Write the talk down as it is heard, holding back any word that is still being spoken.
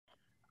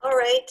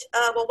right.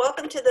 Well,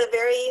 welcome to the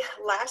very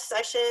last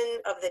session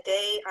of the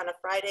day on a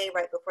Friday,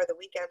 right before the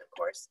weekend, of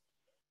course.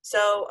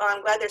 So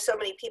I'm glad there's so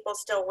many people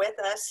still with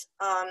us.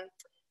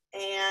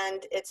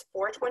 And it's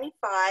 4:25,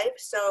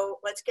 so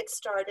let's get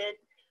started.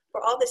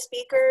 For all the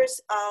speakers,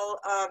 I'll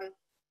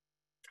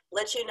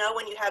let you know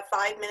when you have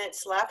 5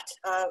 minutes left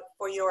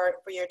for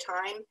your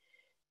time.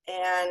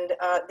 And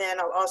then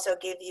I'll also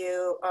give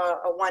you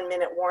a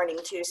 1-minute warning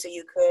too, so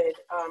you could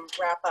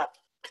wrap up.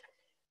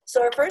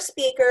 So our first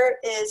speaker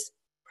is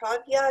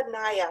Pragya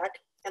Nayak,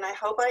 and I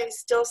hope I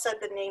still said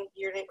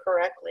your name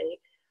correctly.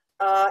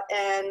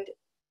 And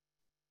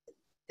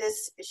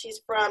she's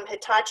from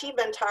Hitachi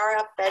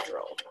Vantara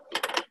Federal.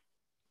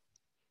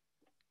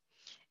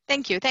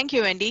 Thank you,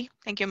 Wendy.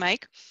 Thank you,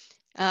 Mike.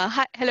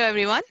 Hello,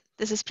 everyone.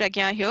 This is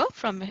Pragya here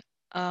from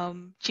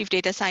Chief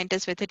Data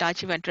Scientist with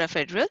Hitachi Vantara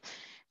Federal.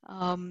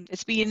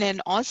 It's been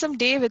an awesome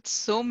day with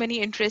so many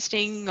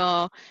interesting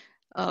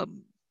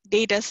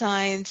data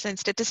science and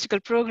statistical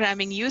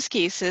programming use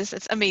cases.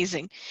 It's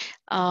amazing.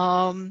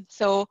 One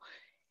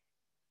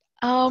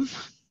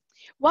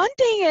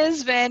thing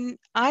is when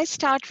I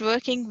start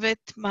working with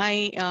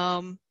my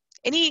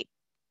any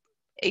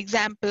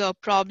example or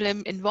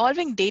problem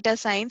involving data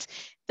science,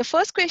 the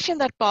first question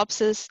that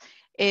pops is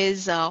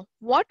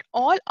what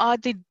all are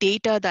the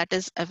data that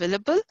is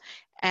available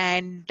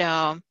and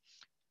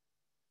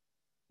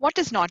what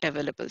is not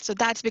available. So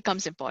that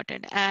becomes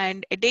important.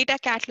 And a data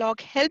catalog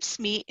helps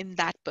me in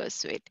that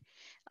pursuit.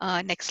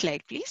 Next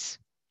slide, please.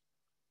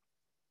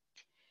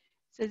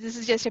 So this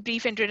is just a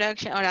brief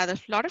introduction, or rather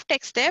a lot of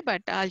text there,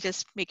 but I'll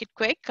just make it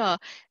quick.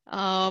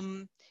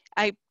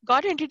 I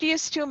got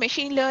introduced to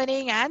machine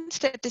learning and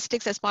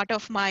statistics as part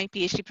of my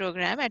PhD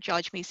program at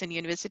George Mason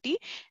University,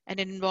 and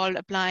it involved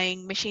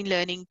applying machine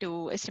learning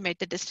to estimate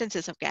the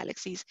distances of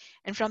galaxies.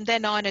 And from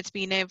then on, it's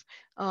been a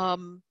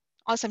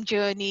awesome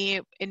journey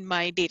in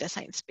my data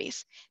science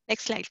space.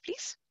 Next slide,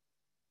 please.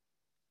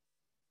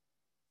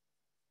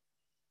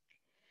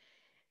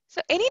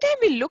 So anytime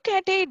we look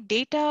at a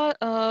data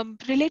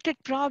related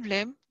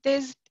problem,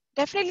 there's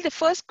definitely the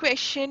first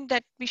question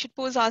that we should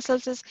pose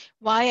ourselves is,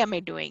 why am I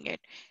doing it?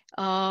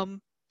 The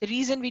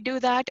reason we do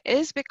that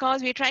is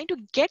because we're trying to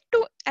get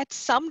at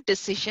some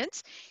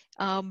decisions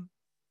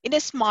in a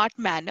smart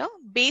manner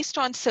based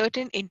on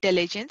certain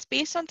intelligence,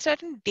 based on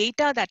certain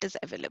data that is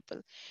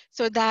available,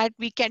 so that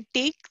we can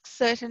take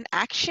certain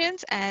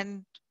actions,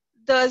 and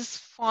thus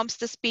forms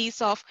the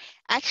space of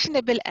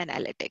actionable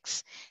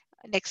analytics.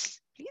 Next,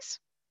 please.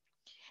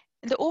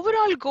 The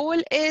overall goal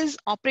is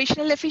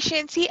operational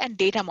efficiency and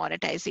data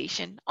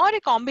monetization, or a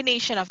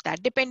combination of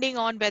that, depending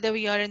on whether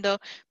we are in the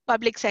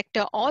public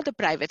sector or the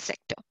private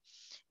sector.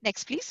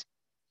 Next, please.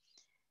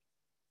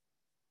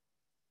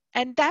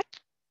 And that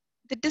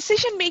the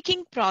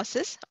decision-making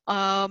process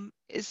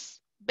is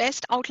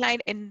best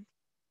outlined in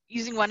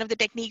using one of the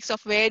techniques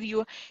of where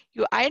you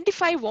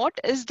identify what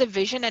is the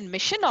vision and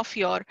mission of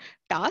your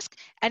task,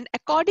 and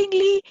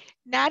accordingly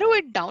narrow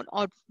it down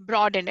or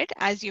broaden it,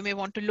 as you may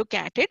want to look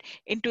at it,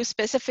 into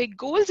specific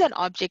goals and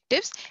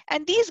objectives.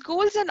 And these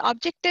goals and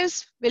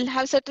objectives will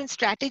have certain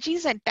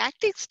strategies and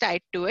tactics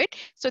tied to it,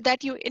 so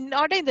that you, in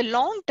the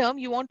long term,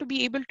 you want to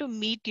be able to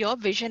meet your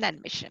vision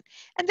and mission.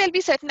 And there'll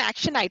be certain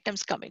action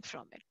items coming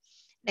from it.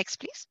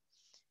 Next, please.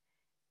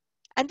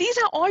 And these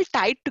are all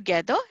tied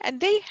together, and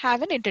they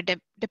have an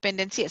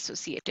interdependency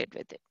associated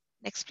with it.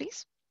 Next,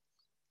 please.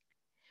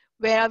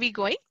 Where are we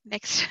going?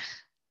 Next.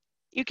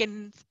 You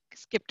can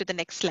skip to the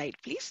next slide,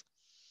 please.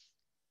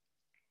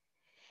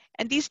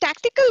 And these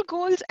tactical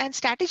goals and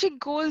strategic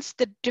goals,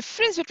 the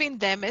difference between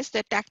them is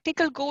that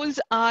tactical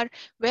goals are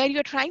where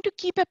you're trying to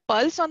keep a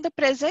pulse on the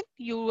present.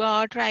 You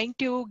are trying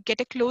to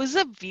get a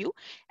closer view,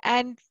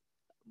 and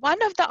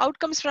one of the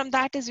outcomes from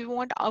that is you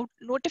want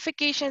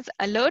notifications,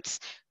 alerts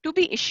to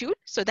be issued,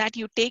 so that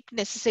you take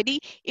necessary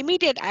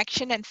immediate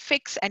action and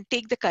fix and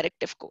take the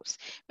corrective course.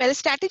 Whereas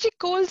strategic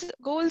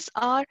goals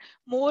are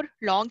more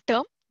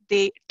long-term.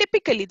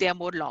 Typically they are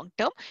more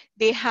long-term.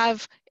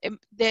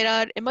 There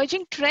are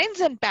emerging trends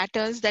and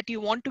patterns that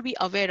you want to be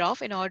aware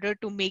of in order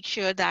to make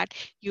sure that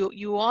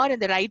you are in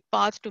the right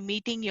path to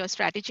meeting your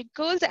strategic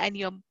goals and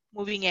you're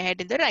moving ahead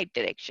in the right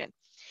direction.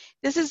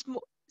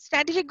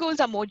 Strategic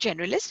goals are more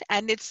generalist,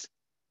 and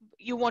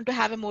you want to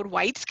have a more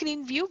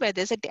widescreen view where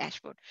there's a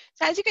dashboard.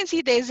 So as you can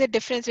see, there's a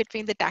difference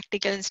between the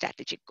tactical and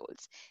strategic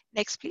goals.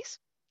 Next, please.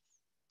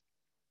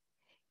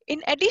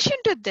 In addition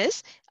to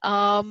this,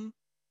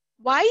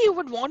 why you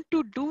would want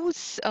to do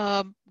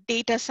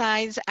data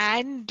science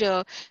and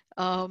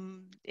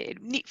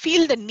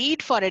feel the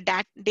need for a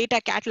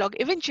data catalog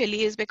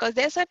eventually is because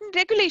there are certain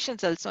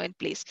regulations also in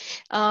place,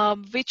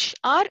 which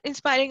are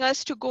inspiring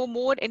us to go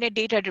more in a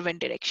data-driven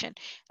direction.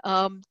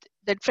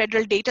 The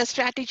federal data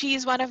strategy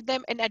is one of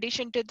them. In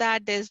addition to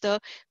that, there's the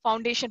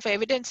Foundation for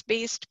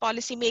Evidence-Based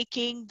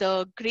Policymaking,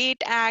 the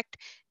GREAT Act,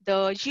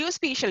 the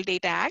Geospatial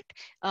Data Act.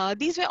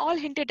 These were all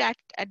hinted at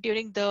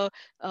during the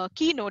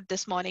keynote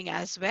this morning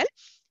as well.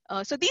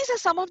 So these are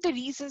some of the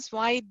reasons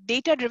why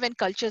data-driven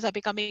cultures are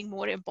becoming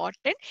more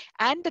important,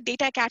 and the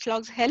data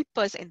catalogs help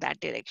us in that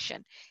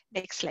direction.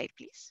 Next slide,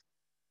 please.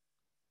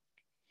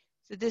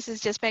 So this is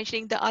just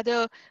mentioning the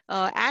other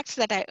acts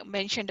that I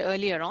mentioned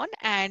earlier on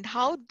and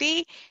how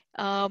they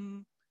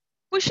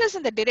push us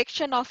in the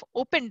direction of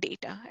open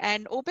data.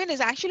 And open is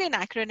actually an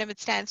acronym. It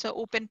stands for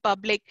open,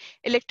 public,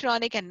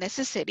 electronic, and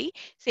necessary,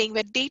 saying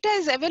that data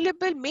is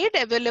available, made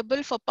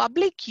available for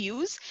public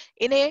use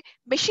in a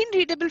machine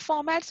readable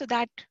format so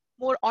that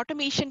more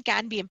automation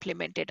can be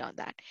implemented on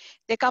that.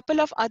 There are a couple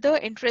of other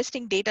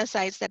interesting data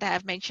sites that I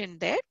have mentioned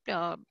there.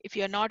 If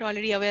you're not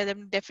already aware of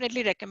them,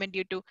 definitely recommend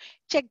you to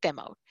check them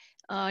out.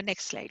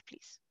 Next slide,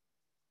 please.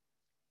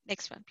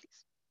 Next one,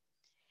 please.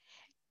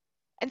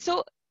 And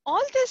so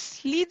all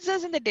this leads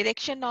us in the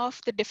direction of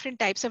the different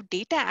types of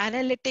data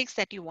analytics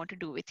that you want to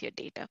do with your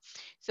data.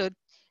 So,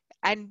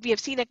 and we have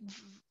seen a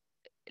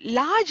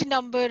large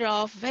number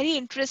of very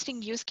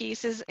interesting use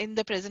cases in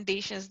the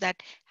presentations that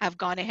have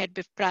gone ahead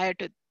prior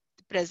to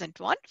the present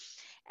one.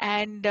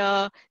 And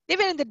they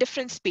were in the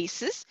different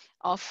spaces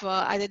of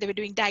either they were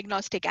doing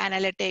diagnostic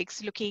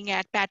analytics, looking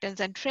at patterns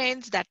and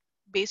trends that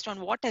based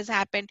on what has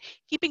happened,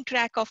 keeping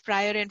track of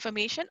prior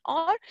information,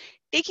 or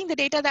taking the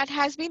data that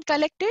has been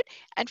collected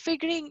and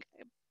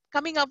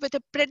coming up with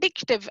a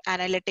predictive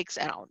analytics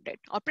around it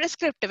or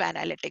prescriptive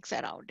analytics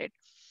around it.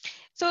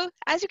 So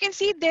as you can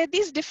see, there are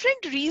these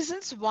different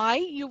reasons why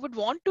you would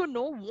want to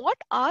know what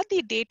are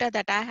the data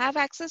that I have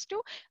access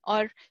to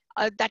or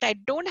that I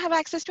don't have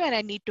access to and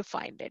I need to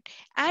find it.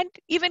 And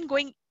even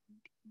going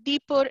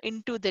deeper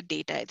into the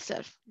data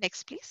itself.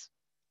 Next, please.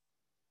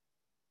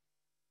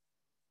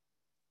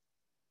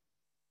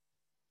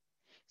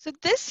 So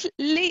this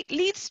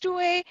leads to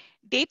a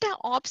data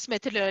ops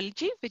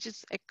methodology, which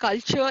is a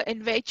culture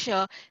in which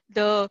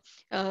the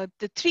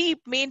three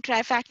main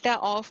trifecta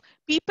of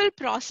people,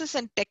 process,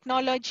 and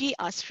technology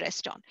are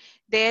stressed on.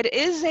 There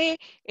is a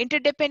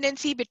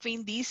interdependency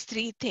between these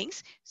three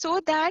things so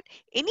that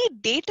any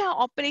data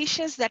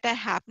operations that are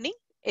happening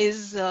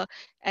is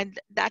and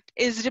that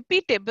is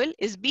repeatable,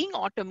 is being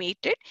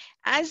automated,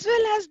 as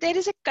well as there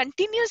is a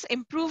continuous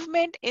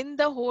improvement in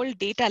the whole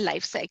data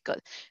life cycle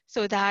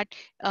so that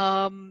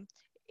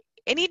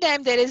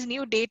anytime there is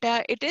new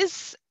data, it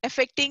is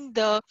affecting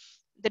the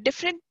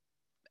different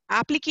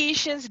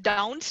applications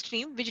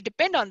downstream which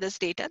depend on this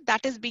data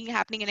that is being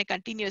happening in a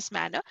continuous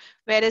manner.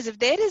 Whereas if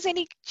there is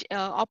any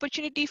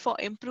opportunity for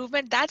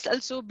improvement, that's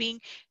also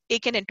being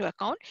taken into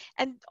account.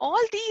 And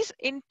all these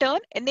in turn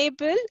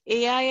enable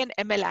AI and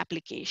ML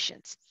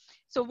applications.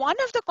 So one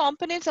of the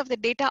components of the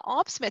data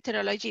ops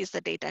methodology is the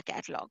data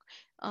catalog.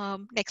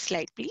 Next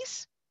slide,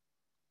 please.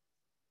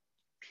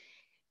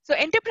 So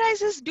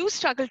enterprises do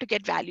struggle to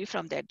get value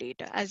from their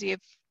data, as we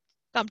have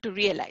come to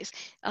realize.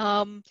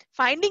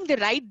 Finding the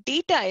right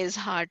data is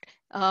hard.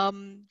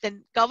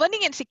 Then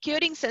governing and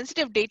securing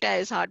sensitive data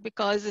is hard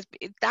because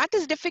if that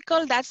is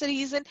difficult, that's the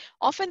reason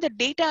often the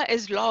data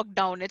is locked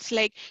down. It's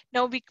like,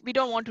 no, we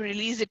don't want to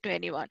release it to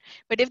anyone.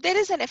 But if there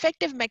is an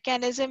effective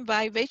mechanism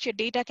by which your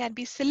data can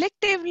be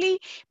selectively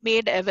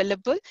made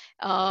available,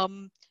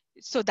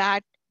 so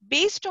that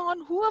based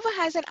on whoever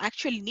has an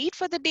actual need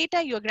for the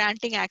data, you're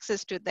granting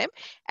access to them.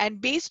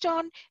 And based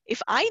on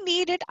if I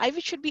need it, I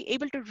should be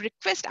able to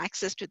request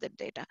access to the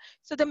data.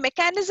 So the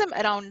mechanism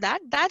around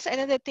that, that's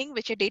another thing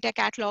which a data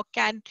catalog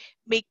can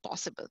make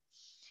possible.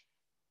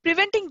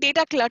 Preventing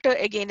data clutter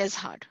again is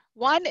hard.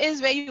 One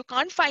is where you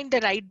can't find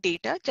the right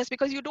data just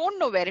because you don't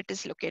know where it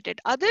is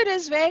located. Other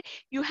is where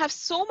you have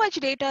so much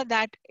data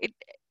that it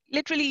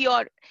literally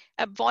your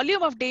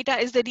volume of data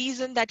is the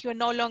reason that you're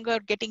no longer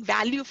getting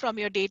value from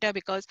your data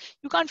because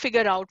you can't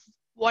figure out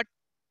what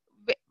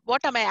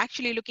am I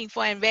actually looking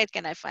for and where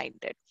can I find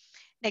it.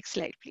 Next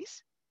slide,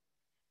 please.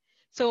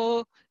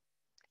 So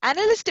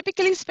analysts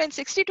typically spend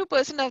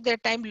 62% of their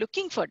time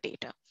looking for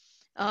data,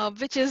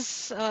 which is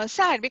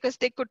sad because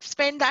they could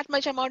spend that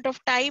much amount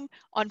of time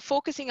on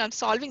focusing on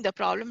solving the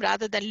problem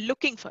rather than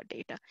looking for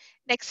data.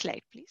 Next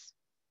slide, please.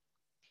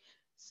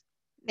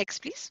 Next,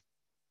 please.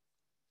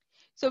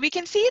 So we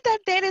can see that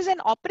there is an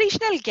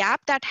operational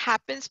gap that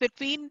happens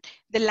between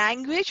the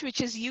language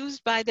which is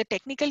used by the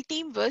technical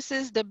team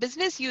versus the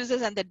business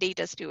users and the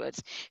data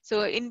stewards.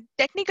 So in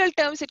technical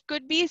terms, it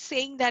could be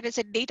saying that it's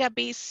a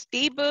database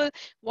table.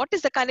 What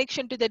is the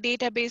connection to the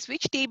database?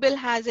 Which table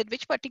has it?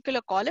 Which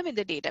particular column in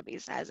the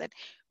database has it?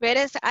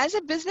 Whereas as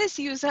a business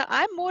user,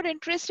 I'm more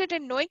interested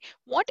in knowing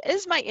what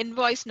is my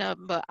invoice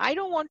number. I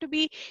don't want to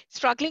be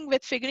struggling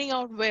with figuring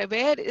out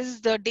where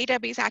is the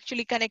database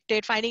actually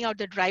connected, finding out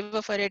the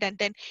driver for it, and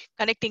then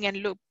connecting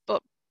and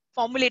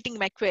formulating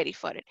my query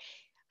for it.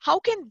 How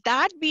can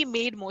that be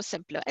made more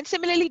simpler? And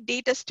similarly,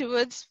 data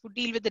stewards who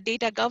deal with the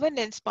data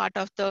governance part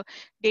of the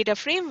data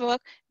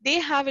framework, they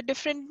have a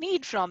different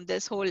need from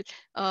this whole,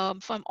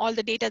 from all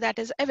the data that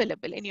is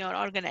available in your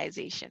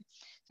organization.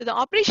 So the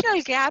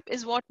operational gap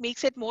is what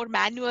makes it more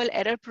manual,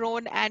 error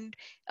prone, and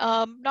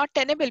not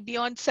tenable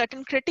beyond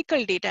certain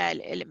critical data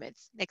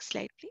elements. Next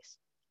slide, please.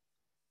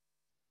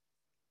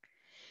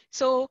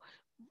 So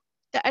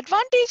the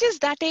advantages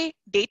that a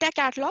data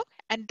catalog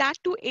and that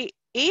to a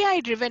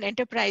AI-driven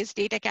enterprise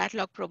data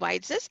catalog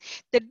provides us,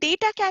 the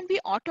data can be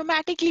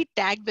automatically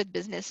tagged with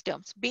business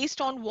terms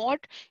based on what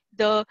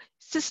the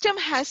system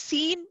has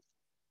seen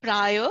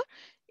prior,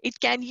 it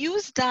can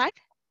use that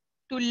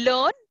to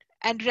learn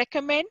and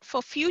recommend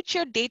for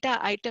future data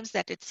items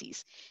that it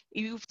sees.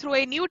 You throw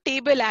a new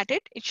table at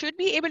it, it should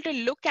be able to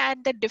look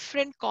at the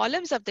different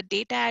columns of the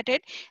data at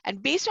it,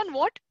 and based on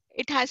what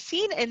it has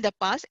seen in the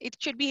past, it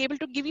should be able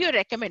to give you a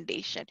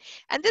recommendation.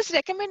 And this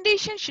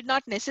recommendation should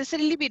not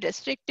necessarily be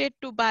restricted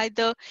to by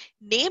the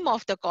name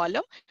of the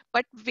column,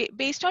 but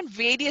based on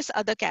various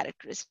other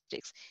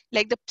characteristics.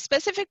 Like the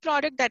specific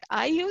product that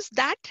I use,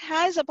 that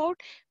has about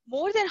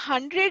more than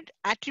 100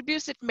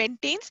 attributes it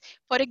maintains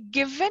for a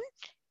given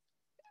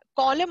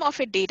column of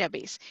a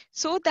database,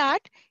 so that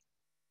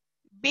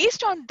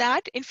based on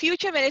that, in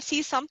future when it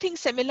sees something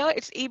similar,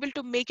 it's able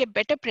to make a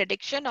better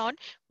prediction on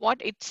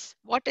what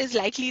is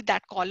likely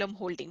that column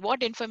holding,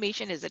 what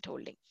information is it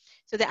holding.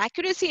 So the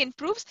accuracy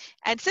improves,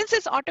 and since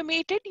it's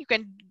automated, you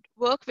can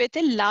work with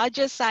a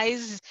larger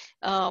size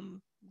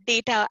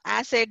data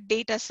asset,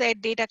 data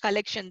set, data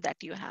collection that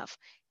you have.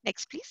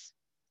 Next, please.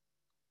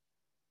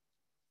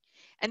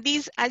 And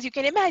these, as you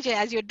can imagine,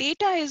 as your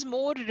data is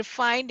more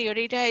refined, your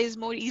data is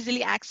more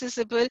easily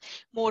accessible,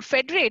 more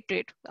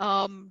federated,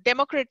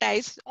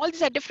 democratized, all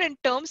these are different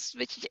terms,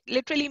 which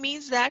literally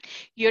means that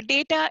your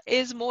data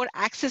is more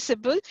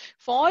accessible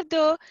for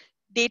the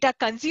data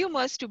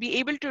consumers to be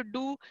able to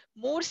do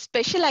more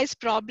specialized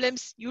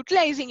problems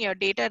utilizing your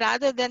data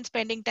rather than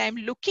spending time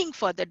looking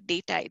for the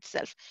data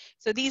itself.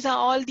 So these are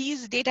all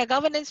these data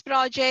governance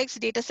projects,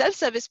 data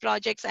self-service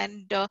projects,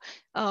 and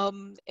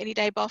any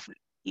type of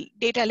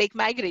data lake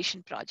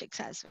migration projects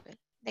as well.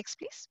 Next,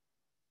 please.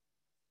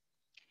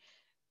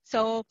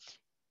 So,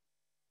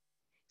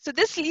 so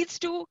this leads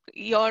to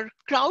your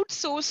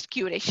crowdsourced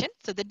curation.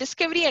 So the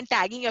discovery and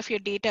tagging of your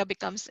data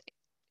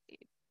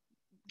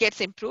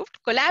gets improved.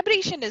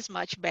 Collaboration is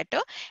much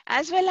better,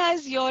 as well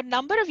as your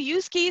number of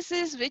use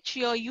cases which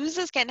your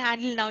users can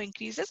handle now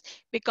increases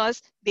because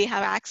they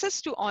have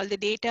access to all the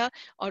data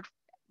or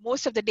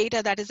most of the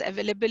data that is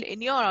available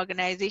in your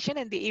organization,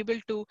 and they're able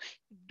to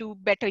do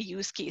better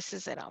use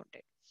cases around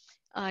it.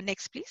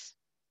 Next, please.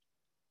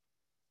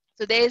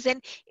 So there is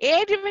an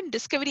AI-driven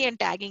discovery and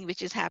tagging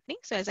which is happening.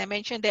 So as I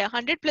mentioned, there are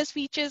 100 plus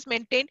features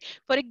maintained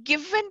for a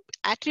given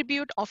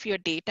attribute of your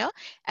data,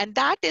 and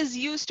that is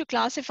used to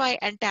classify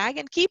and tag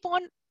and keep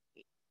on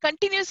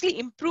continuously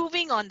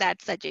improving on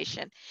that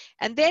suggestion.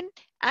 And then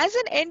as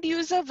an end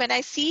user, when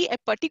I see a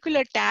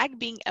particular tag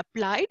being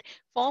applied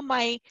for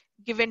my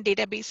given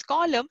database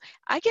column,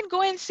 I can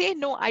go and say,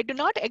 no, I do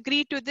not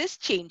agree to this,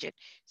 change it.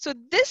 So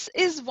this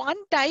is one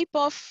type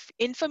of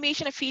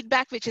information or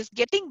feedback which is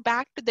getting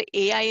back to the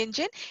AI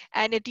engine,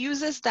 and it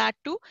uses that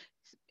to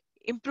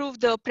improve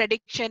the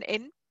prediction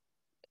in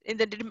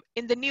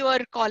the newer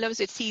columns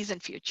it sees in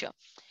future.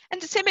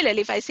 And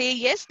similarly, if I say,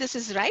 yes, this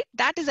is right,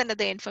 that is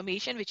another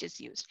information which is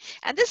used.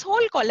 And this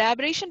whole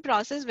collaboration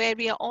process where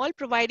we are all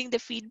providing the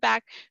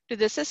feedback to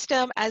the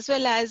system, as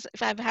well as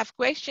if I have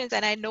questions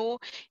and I know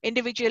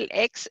individual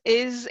X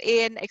is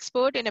an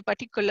expert in a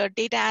particular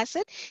data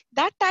asset,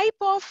 that type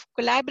of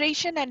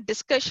collaboration and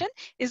discussion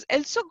is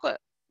also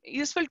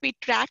useful to be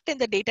tracked in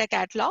the data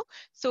catalog.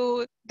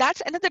 So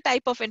that's another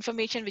type of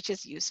information which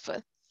is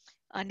useful.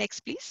 Next,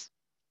 please.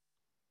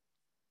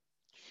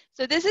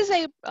 So this is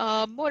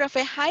a more of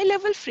a high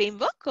level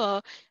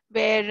framework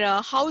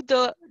where how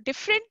the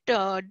different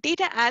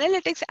data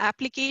analytics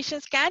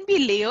applications can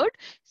be layered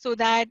so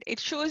that it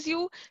shows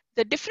you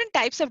the different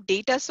types of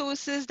data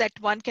sources that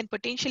one can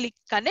potentially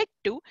connect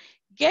to,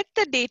 get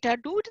the data,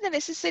 do the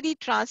necessary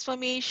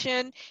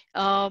transformation.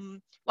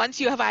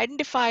 Once you have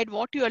identified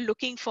what you are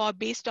looking for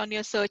based on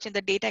your search in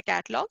the data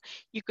catalog,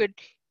 you could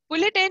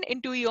pull it in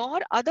into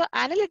your other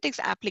analytics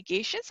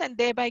applications and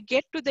thereby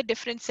get to the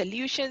different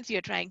solutions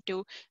you're trying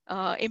to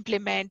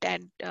implement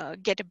and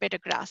get a better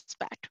grasp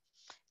at.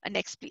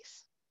 Next,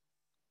 please.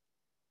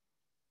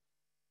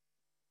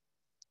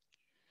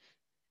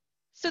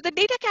 So the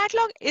data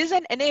catalog is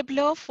an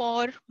enabler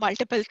for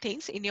multiple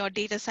things in your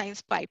data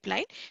science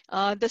pipeline.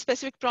 The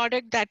specific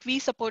product that we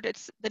support,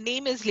 the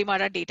name is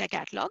Limara Data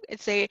Catalog.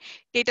 It's a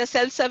data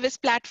self-service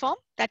platform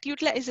that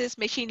utilizes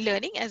machine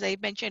learning, as I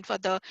mentioned, for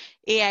the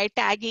AI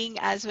tagging,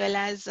 as well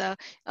as a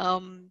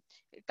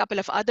couple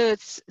of other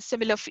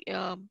similar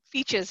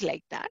features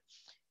like that,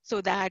 so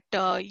that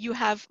you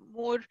have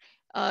more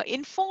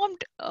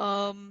informed,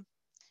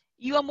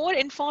 you are more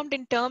informed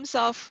in terms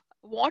of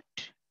what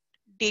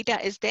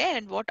data is there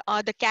and what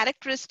are the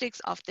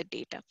characteristics of the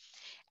data.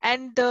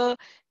 And the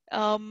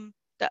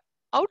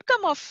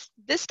outcome of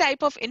this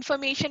type of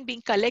information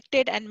being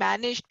collected and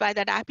managed by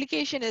that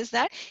application is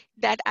that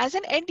as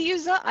an end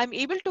user, I'm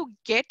able to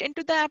get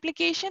into the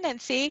application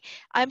and say,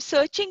 I'm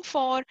searching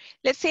for,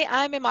 let's say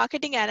I'm a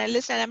marketing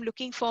analyst and I'm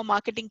looking for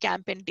marketing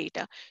campaign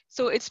data.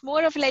 So it's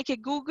more of like a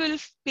Google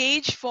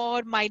page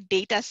for my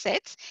data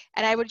sets.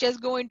 And I would just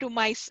go into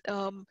my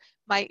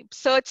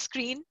search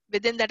screen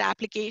within that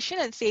application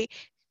and say,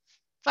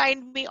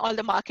 find me all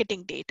the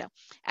marketing data.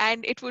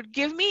 And it would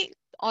give me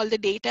all the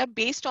data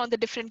based on the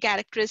different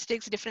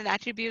characteristics, different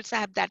attributes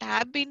that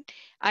have been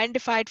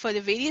identified for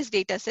the various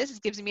data sets.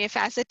 It gives me a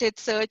faceted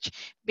search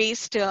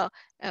based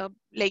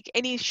like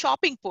any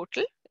shopping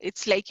portal.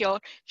 it's like your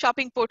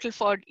shopping portal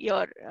for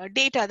your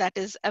data that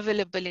is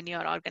available in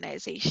your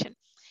organization.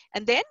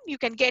 And then you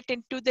can get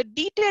into the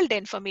detailed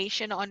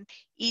information on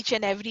each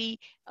and every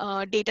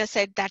data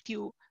set that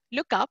you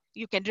look up.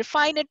 You can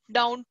refine it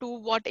down to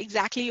what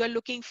exactly you're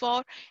looking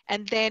for,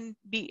 and then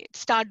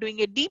start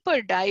doing a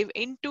deeper dive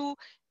into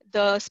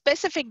the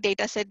specific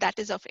data set that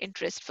is of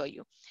interest for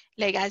you.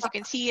 Like as you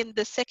can see in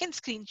the second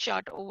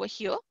screenshot over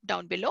here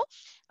down below,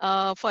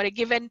 for a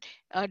given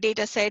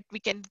data set,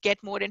 we can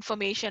get more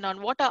information on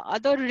what are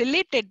other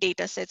related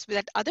data sets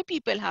that other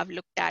people have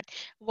looked at.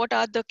 What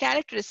are the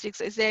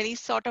characteristics? Is there any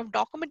sort of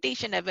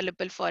documentation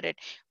available for it?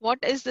 What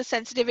is the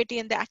sensitivity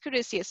and the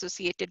accuracy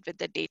associated with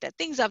the data?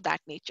 Things of that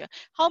nature.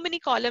 How many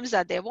columns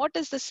are there? What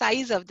is the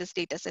size of this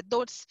data set?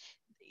 Those,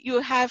 you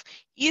have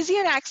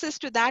easier access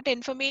to that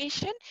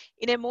information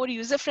in a more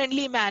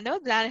user-friendly manner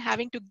than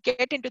having to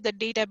get into the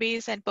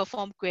database and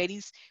perform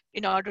queries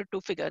in order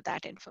to figure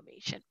that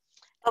information.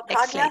 Oh,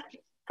 Next slide,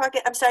 please. Pragya,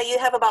 I'm sorry, you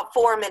have about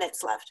 4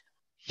 minutes left.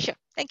 Sure,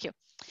 thank you.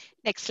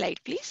 Next slide,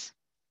 please.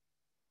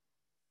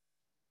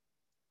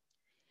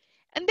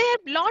 And there are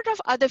a lot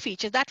of other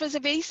features. That was a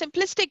very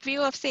simplistic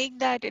view of saying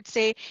that it's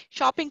a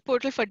shopping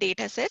portal for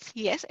data sets.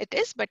 Yes, it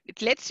is, but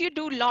it lets you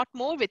do a lot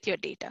more with your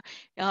data.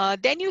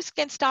 Then you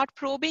can start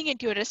probing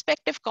into your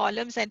respective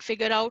columns and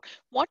figure out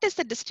what is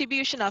the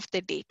distribution of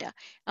the data.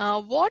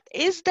 What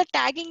is the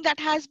tagging that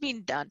has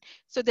been done?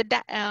 So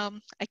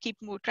I keep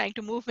trying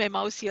to move my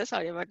mouse here,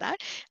 sorry about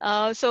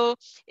that. So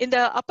in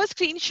the upper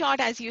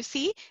screenshot, as you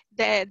see,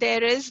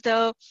 there is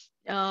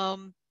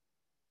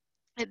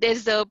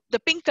there's the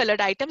pink colored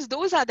items.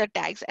 Those are the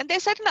tags, and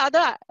there's certain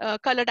other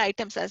colored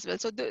items as well.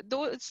 So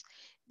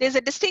there's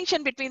a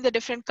distinction between the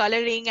different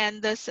coloring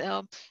and this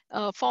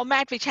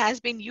format which has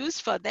been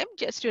used for them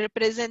just to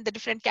represent the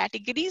different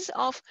categories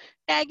of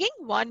tagging.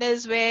 One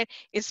is where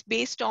it's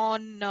based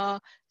on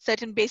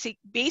certain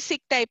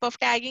basic type of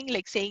tagging,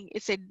 like saying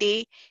it's a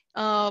day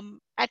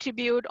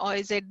attribute, or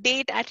is it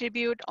date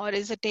attribute, or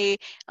is it a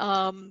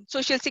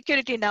social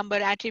security number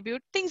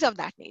attribute, things of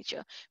that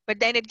nature. But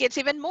then it gets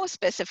even more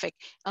specific.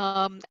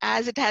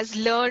 As it has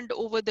learned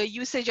over the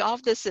usage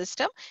of the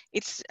system,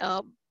 it's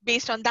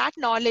based on that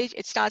knowledge,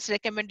 it starts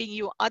recommending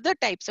you other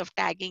types of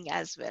tagging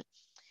as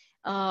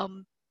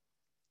well.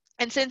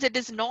 And since it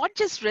is not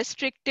just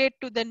restricted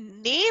to the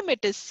name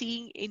it is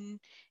seeing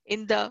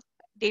in the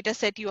data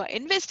set you are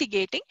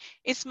investigating,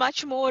 it's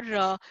much more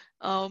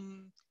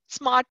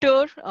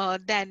smarter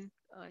than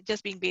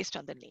just being based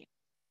on the name.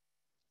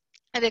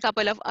 And a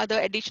couple of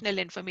other additional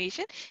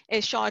information,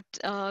 a short,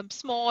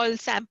 small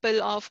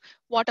sample of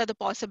what are the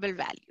possible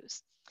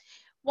values.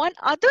 One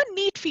other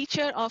neat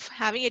feature of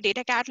having a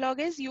data catalog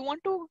is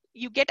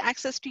you get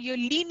access to your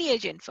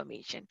lineage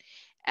information.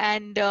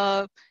 And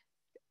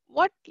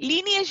what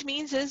lineage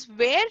means is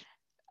where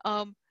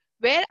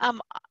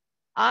am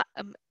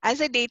as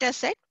a data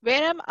set,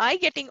 where am I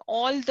getting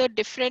all the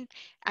different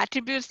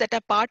attributes that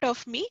are part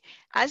of me,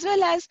 as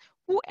well as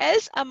who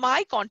else am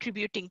I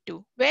contributing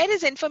to? Where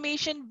is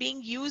information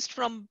being used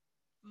from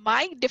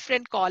my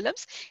different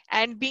columns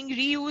and being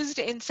reused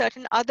in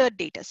certain other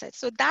data sets?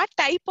 So that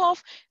type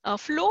of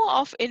flow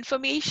of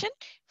information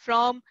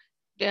from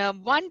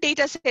one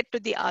data set to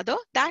the other,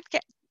 that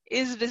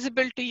is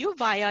visible to you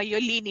via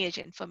your lineage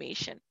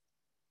information.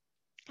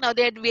 Now,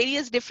 there are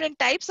various different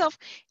types of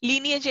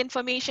lineage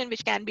information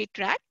which can be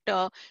tracked.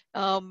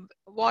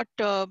 What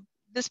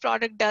this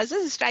product does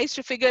is tries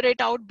to figure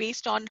it out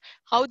based on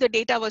how the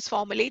data was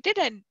formulated,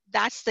 and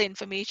that's the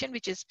information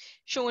which is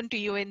shown to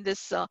you in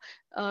this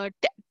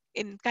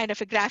in kind of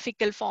a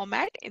graphical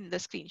format in the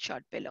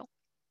screenshot below.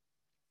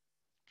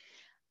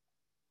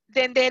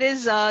 Then there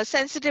is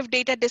sensitive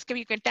data discovery.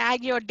 You can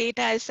tag your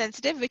data as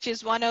sensitive, which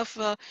is one of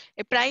a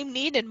prime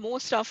need in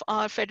most of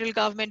our federal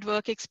government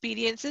work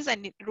experiences,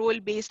 and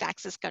role-based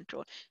access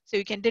control. So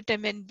you can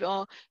determine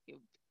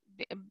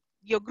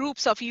your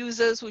groups of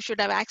users who should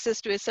have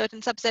access to a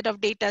certain subset of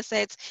data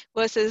sets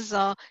versus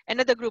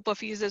another group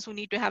of users who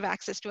need to have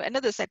access to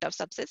another set of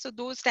subsets. So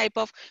those type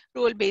of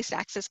role-based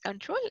access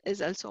control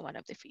is also one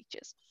of the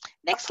features.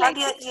 Next slide,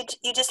 please.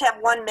 You just have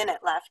 1 minute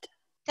left.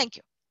 Thank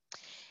you.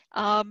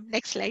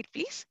 Next slide,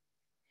 please.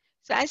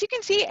 So as you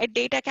can see, a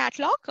data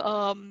catalog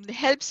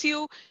helps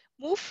you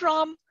move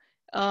from,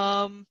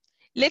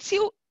 lets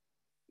you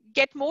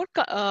get more,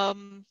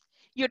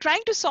 you're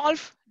trying to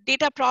solve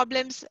data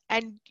problems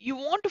and you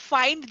want to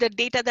find the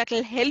data that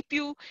will help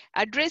you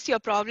address your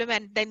problem,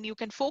 and then you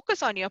can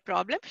focus on your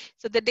problem.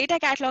 So the data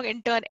catalog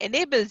in turn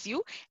enables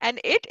you, and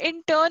it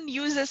in turn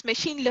uses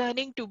machine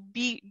learning to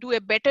do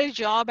a better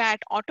job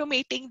at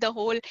automating the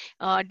whole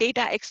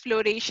data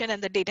exploration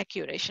and the data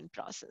curation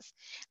process.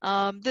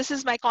 This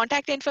is my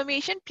contact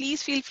information.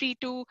 Please feel free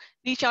to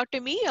reach out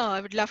to me.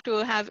 I would love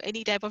to have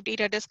any type of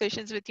data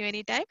discussions with you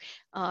anytime.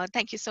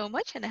 Thank you so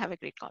much, and have a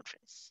great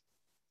conference.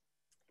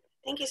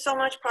 Thank you so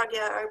much, Pragya.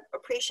 I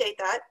appreciate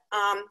that.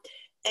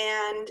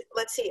 And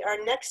let's see,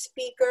 our next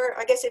speaker,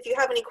 I guess if you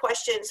have any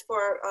questions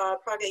for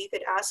Pragya, you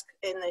could ask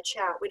in the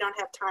chat. We don't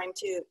have time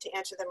to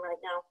answer them right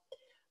now.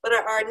 But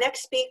our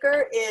next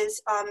speaker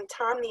is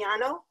Tom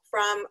Miano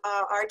from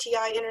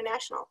RTI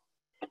International.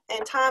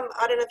 And Tom,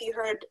 I don't know if you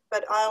heard,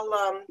 but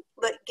I'll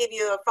give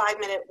you a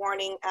 5-minute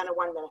warning and a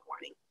 1-minute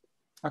warning.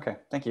 Okay,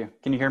 thank you.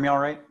 Can you hear me all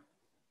right?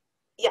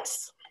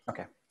 Yes.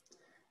 Okay.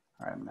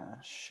 All right, I'm gonna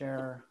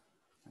share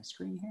my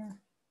screen here.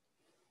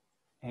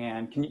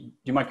 And do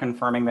you mind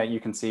confirming that you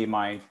can see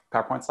my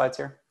PowerPoint slides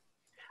here?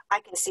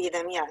 I can see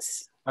them,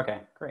 yes.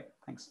 Okay, great,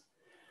 thanks.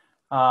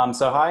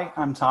 So hi,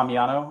 I'm Tom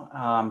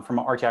Miano from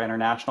RTI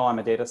International. I'm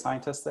a data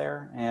scientist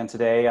there. And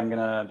today I'm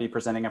gonna be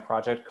presenting a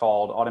project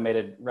called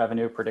Automated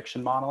Revenue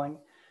Prediction Modeling.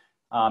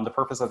 The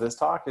purpose of this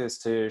talk is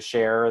to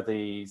share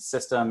the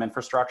system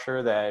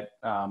infrastructure that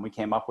we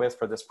came up with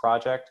for this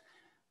project.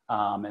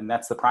 And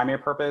that's the primary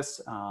purpose.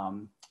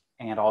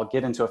 And I'll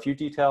get into a few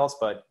details,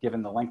 but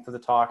given the length of the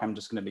talk, I'm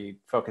just going to be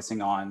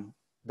focusing on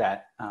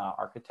that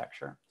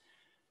architecture.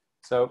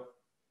 So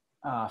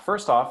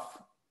first off,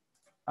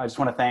 I just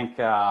want to thank,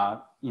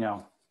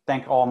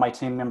 thank all my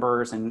team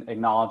members and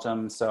acknowledge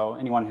them. So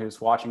anyone who's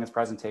watching this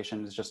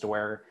presentation is just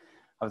aware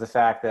of the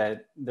fact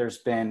that there's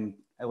been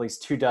at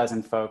least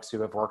 24 folks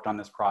who have worked on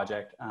this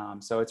project.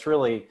 So it's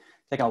really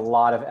taken a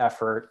lot of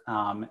effort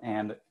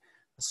and a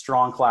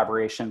strong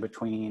collaboration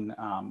between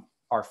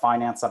our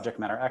finance subject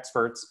matter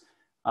experts,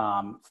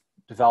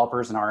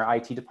 developers in our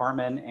IT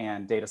department,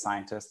 and data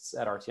scientists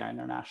at RTI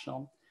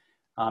International.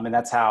 And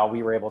that's how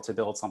we were able to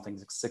build something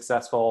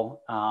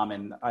successful.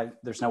 And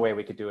there's no way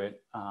we could do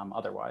it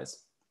otherwise.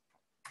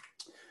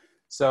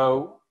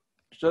 So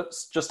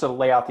just to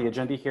lay out the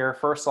agenda here,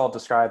 first I'll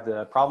describe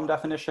the problem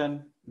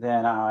definition,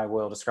 then I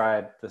will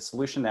describe the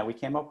solution that we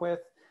came up with.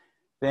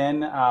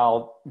 Then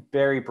I'll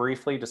very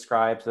briefly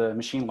describe the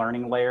machine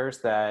learning layers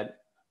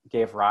that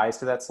gave rise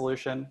to that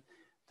solution.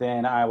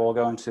 Then I will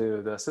go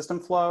into the system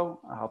flow.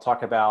 I'll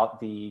talk about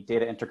the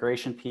data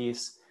integration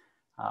piece,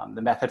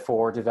 the method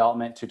for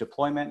development to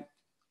deployment,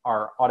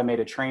 our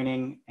automated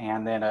training,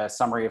 and then a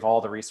summary of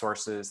all the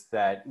resources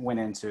that went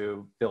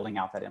into building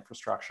out that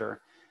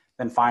infrastructure.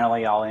 Then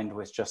finally, I'll end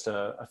with just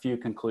a few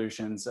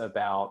conclusions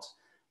about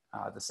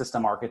the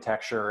system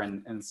architecture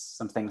and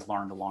some things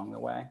learned along the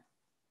way.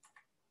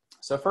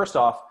 So first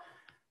off,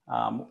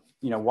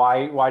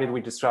 why did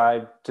we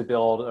decide to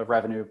build a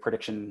revenue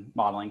prediction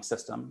modeling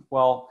system?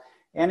 Well,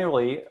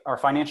 annually, our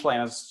financial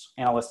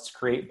analysts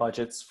create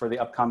budgets for the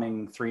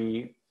upcoming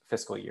 3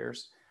 fiscal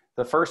years.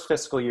 The first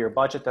fiscal year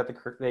budget that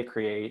they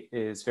create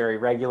is very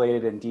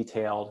regulated and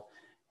detailed.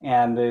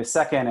 And the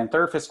second and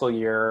third fiscal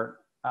year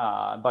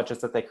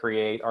budgets that they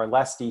create are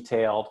less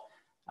detailed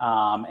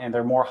and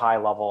they're more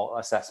high-level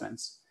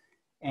assessments.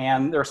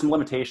 And there are some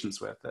limitations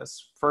with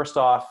this. First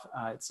off,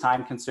 it's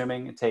time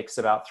consuming. It takes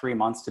about 3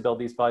 months to build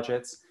these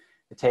budgets.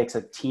 It takes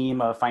a team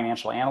of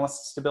financial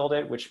analysts to build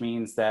it, which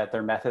means that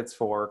their methods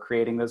for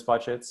creating those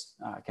budgets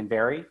can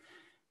vary.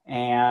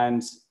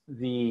 And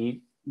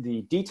the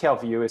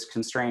detailed view is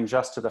constrained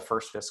just to the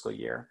first fiscal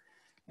year.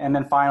 And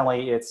then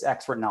finally, it's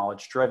expert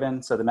knowledge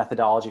driven. So the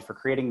methodology for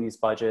creating these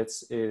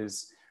budgets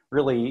is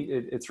really,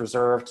 it's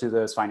reserved to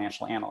those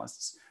financial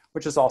analysts,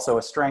 which is also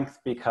a strength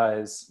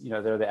because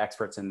they're the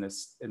experts in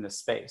this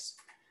space.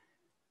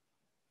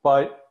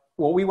 But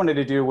what we wanted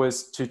to do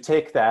was to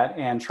take that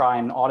and try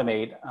and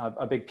automate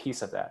a big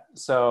piece of that.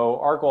 So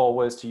our goal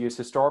was to use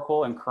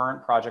historical and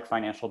current project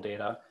financial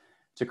data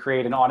to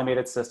create an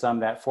automated system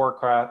that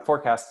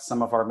forecasts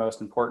some of our most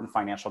important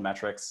financial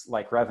metrics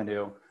like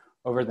revenue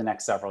over the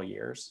next several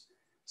years.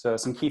 So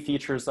some key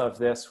features of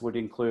this would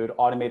include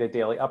automated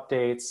daily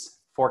updates,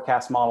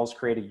 forecast models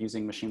created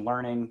using machine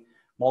learning,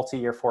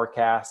 multi-year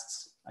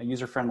forecasts, a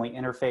user-friendly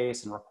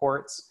interface and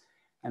reports.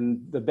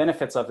 And the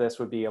benefits of this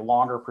would be a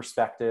longer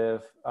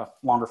perspective, a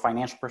longer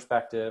financial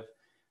perspective.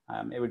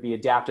 It would be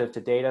adaptive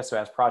to data. So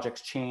as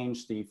projects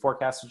change, the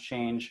forecasts would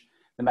change.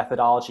 The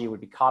methodology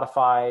would be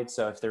codified.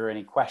 So if there are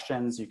any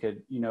questions, you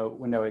could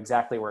know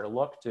exactly where to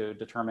look to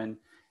determine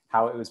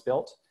how it was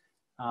built.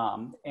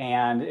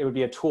 And it would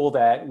be a tool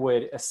that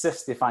would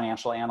assist the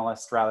financial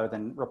analysts rather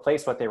than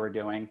replace what they were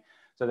doing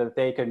so that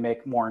they could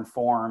make more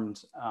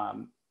informed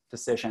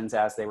decisions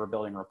as they were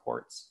building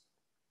reports.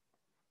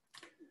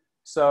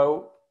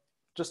 So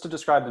just to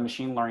describe the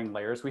machine learning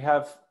layers, we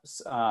have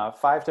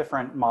 5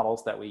 different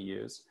models that we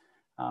use.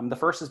 The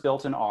first is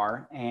built in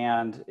R,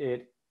 and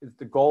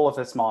the goal of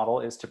this model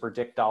is to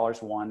predict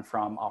dollars won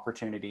from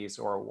opportunities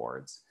or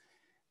awards.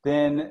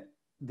 Then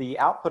the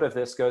output of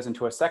this goes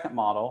into a second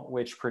model,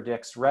 which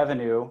predicts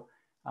revenue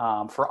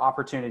for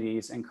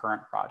opportunities in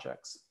current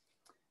projects.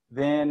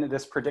 Then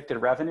this predicted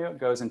revenue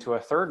goes into a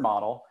third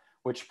model,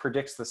 which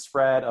predicts the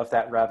spread of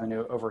that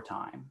revenue over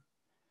time.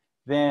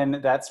 Then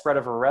that spread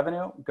over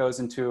revenue goes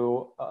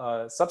into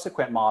a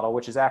subsequent model,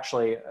 which is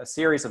actually a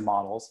series of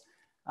models.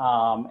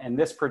 And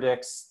this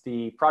predicts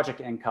the project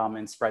income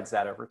and spreads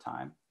that over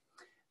time.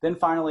 Then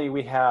finally,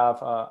 we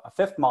have a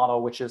fifth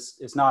model, which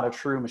is not a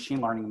true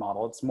machine learning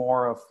model. It's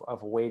more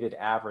of a weighted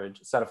average,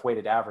 set of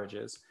weighted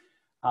averages.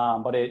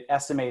 But it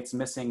estimates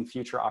missing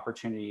future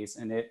opportunities,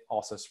 and it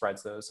also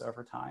spreads those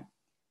over time.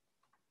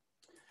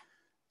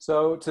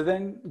 So to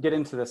then get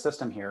into the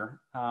system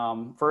here,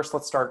 first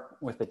let's start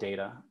with the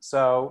data.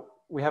 So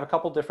we have a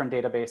couple different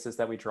databases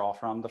that we draw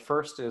from. The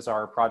first is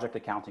our project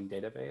accounting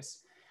database.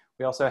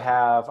 We also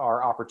have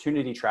our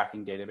opportunity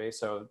tracking database.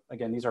 So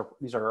again, these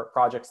are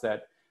projects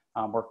that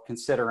we're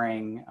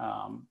considering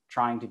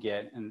trying to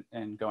get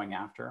and going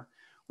after.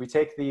 We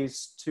take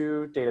these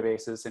two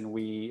databases and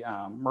we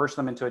merge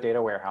them into a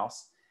data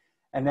warehouse,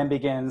 and then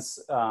begins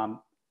a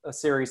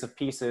series of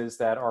pieces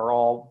that are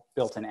all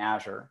built in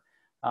Azure.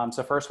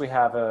 So first we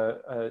have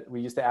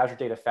we use the Azure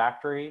Data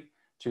Factory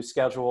to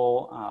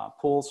schedule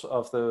pools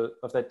of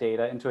that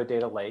data into a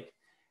data lake.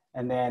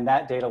 And then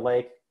that data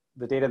lake,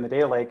 the data in the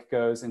data lake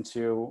goes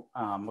into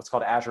what's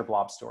called Azure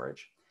Blob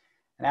Storage.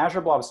 And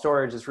Azure Blob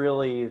Storage is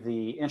really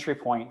the entry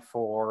point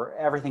for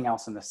everything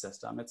else in the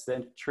system. It's the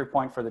entry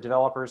point for the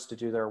developers to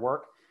do their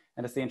work,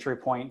 and it's the entry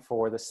point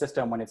for the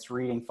system when it's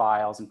reading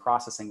files and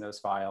processing those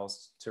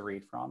files to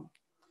read from.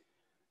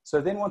 So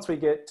then once we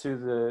get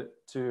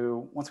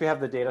once we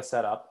have the data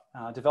set up,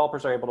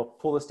 developers are able to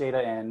pull this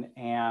data in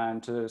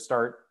and to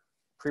start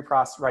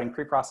writing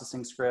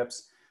pre-processing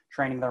scripts,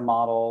 training their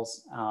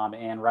models,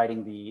 and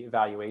writing the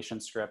evaluation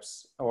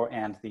scripts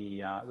and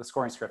the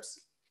scoring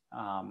scripts.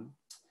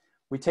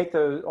 We take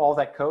all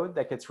that code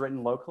that gets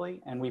written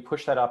locally and we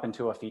push that up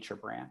into a feature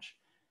branch.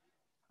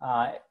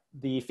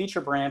 The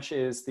feature branch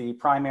is the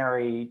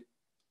primary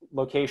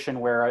location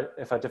where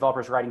if a developer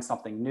is writing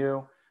something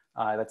new,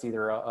 that's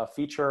either a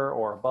feature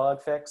or a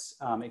bug fix,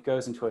 it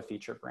goes into a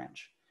feature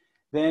branch.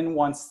 Then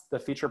once the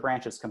feature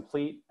branch is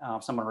complete,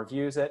 someone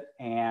reviews it,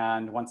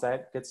 and once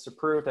that gets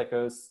approved, that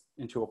goes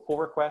into a pull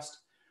request,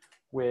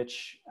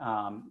 which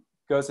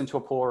goes into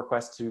a pull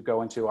request to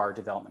go into our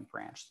development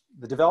branch.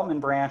 The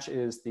development branch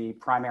is the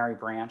primary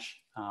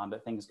branch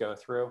that things go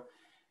through.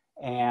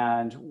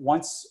 And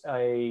once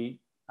a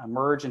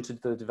merge into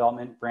the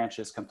development branch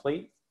is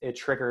complete, it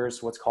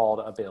triggers what's called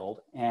a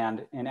build.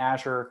 And in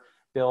Azure,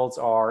 builds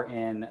are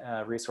in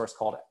a resource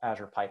called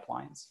Azure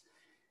Pipelines.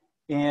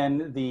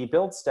 In the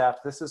build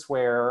step, this is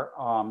where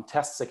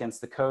tests against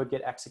the code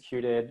get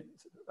executed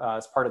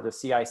as part of the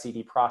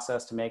CI/CD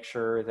process to make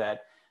sure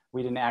that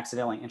we didn't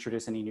accidentally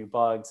introduce any new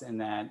bugs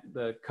and that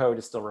the code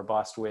is still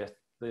robust with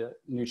the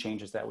new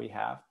changes that we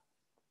have.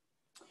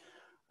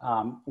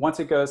 Once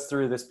it goes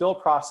through this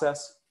build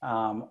process,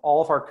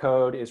 all of our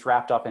code is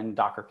wrapped up in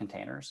Docker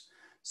containers.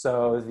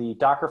 So the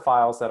Docker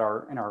files that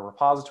are in our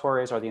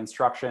repositories are the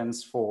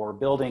instructions for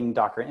building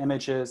Docker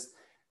images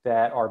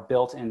that are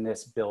built in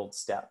this build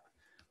step.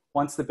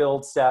 Once the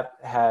build step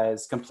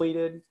has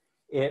completed,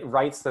 it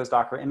writes those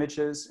Docker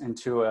images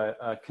into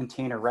a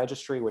container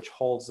registry, which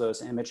holds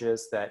those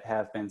images that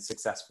have been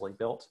successfully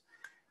built.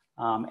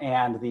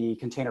 And the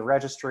container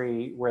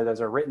registry where those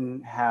are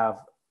written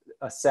have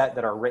a set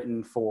that are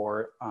written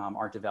for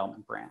our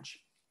development branch.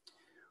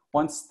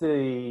 Once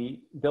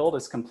the build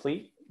is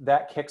complete,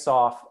 that kicks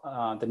off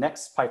the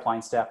next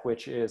pipeline step,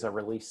 which is a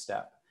release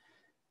step.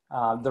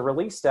 The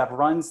release step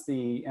runs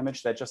the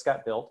image that just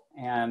got built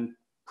and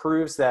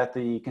proves that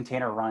the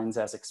container runs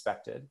as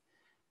expected.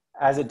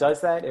 As it does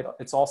that,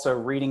 it's also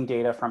reading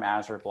data from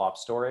Azure Blob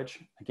Storage.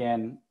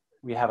 Again,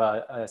 we have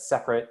a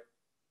separate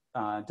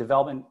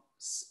development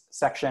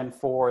section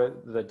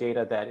for the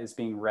data that is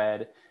being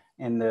read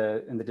in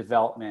the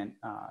development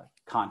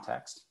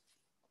context.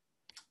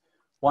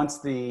 Once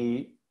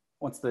the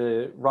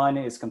run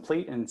is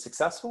complete and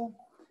successful,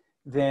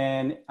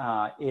 then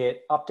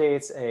it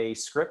updates a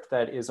script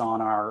that is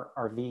on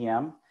our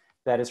VM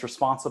that is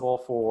responsible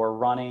for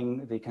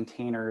running the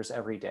containers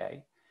every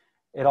day.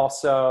 It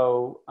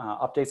also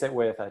updates it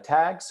with a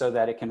tag so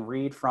that it can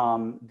read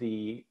from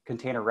the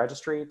container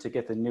registry to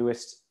get the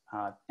newest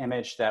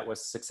image that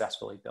was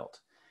successfully built.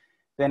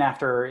 Then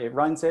after it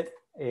runs it,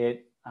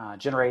 it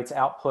generates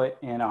output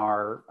in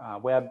our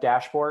web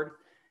dashboard,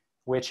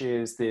 which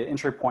is the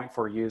entry point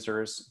for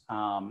users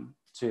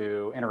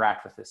to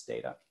interact with this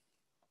data.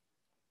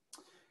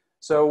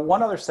 So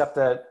one other step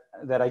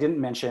that I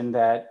didn't mention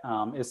that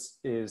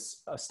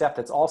is a step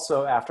that's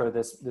also after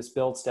this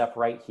build step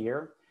right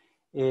here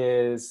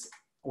is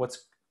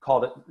what's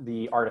called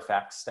the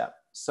artifact step.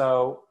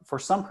 So for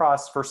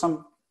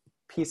some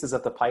pieces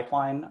of the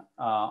pipeline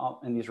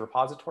in these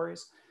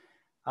repositories,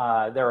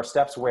 there are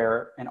steps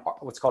where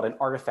what's called an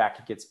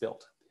artifact gets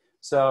built.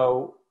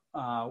 So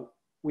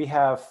we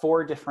have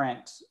 4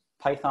 different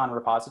Python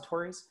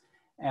repositories,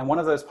 and one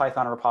of those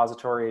Python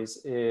repositories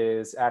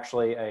is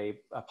actually a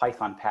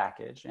Python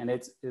package, and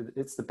it's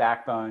the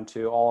backbone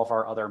to all of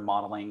our other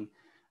modeling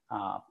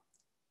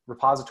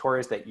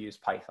repositories that use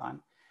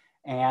Python.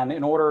 And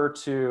in order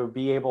to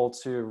be able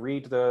to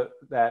read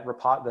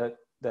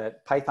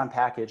that Python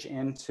package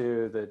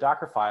into the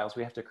Docker files,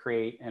 we have to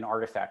create an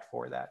artifact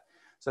for that.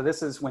 So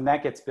this is when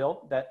that gets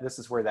built, this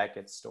is where that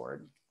gets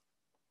stored.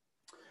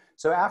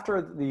 So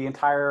after the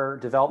entire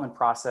development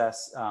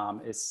process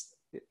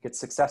gets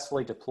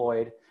successfully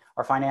deployed,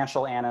 our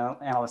financial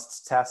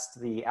analysts test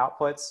the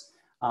outputs.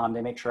 They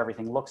make sure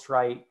everything looks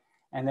right.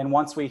 And then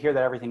once we hear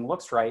that everything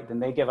looks right, then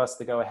they give us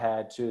the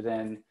go-ahead to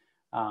then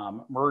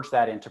merge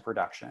that into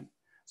production.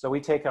 So we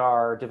take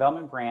our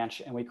development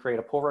branch and we create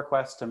a pull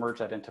request to merge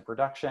that into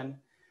production.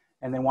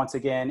 And then once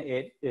again,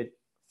 it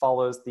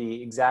follows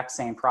the exact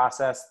same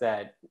process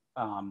that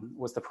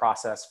was the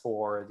process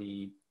for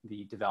the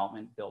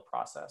development build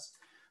process.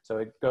 So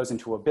it goes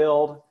into a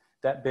build.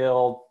 That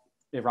build,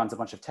 it runs a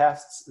bunch of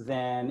tests.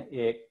 Then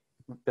it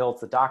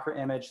builds the Docker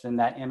image. Then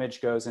that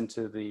image goes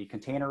into the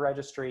container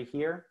registry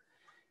here.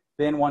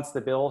 Then once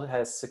the build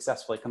has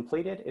successfully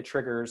completed, it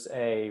triggers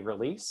a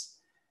release.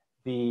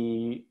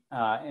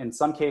 In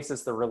some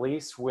cases, the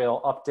release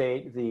will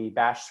update the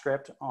bash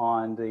script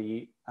on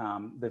the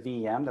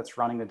VM that's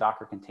running the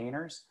Docker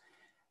containers.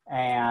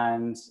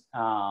 And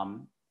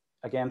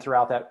again,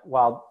 throughout that,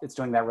 while it's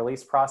doing that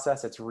release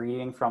process, it's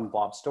reading from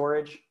blob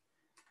storage.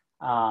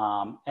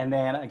 And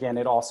then again,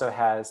 it also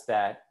has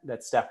that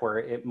step where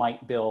it might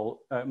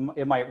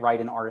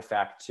write an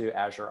artifact to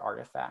Azure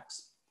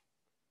Artifacts.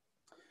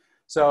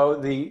 So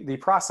the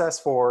process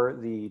for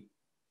the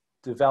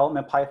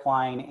development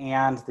pipeline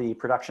and the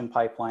production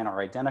pipeline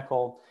are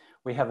identical.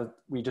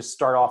 We just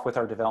start off with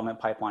our development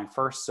pipeline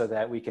first so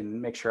that we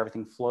can make sure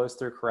everything flows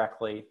through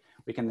correctly.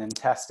 We can then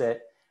test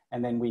it,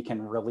 and then we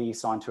can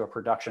release onto a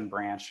production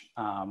branch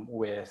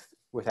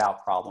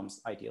without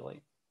problems,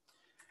 ideally.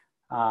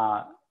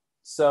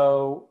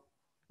 So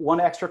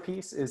one extra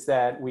piece is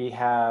that we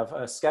have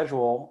a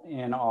schedule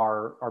in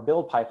our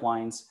build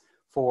pipelines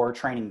for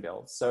training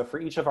builds. So for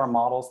each of our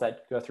models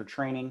that go through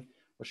training,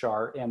 which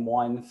are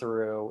M1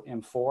 through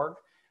M4,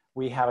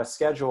 we have a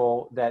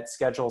schedule that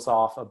schedules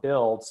off a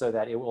build so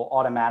that it will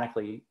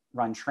automatically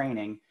run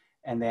training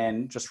and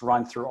then just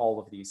run through all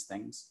of these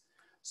things.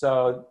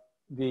 So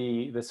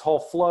this whole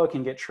flow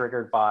can get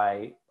triggered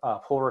by a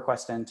pull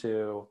request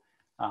into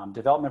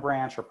development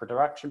branch or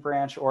production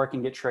branch, or it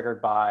can get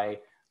triggered by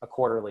a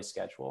quarterly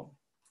schedule.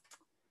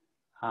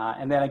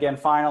 And then again,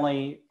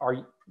 finally,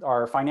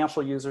 our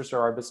financial users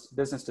or our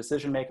business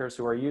decision makers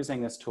who are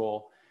using this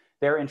tool,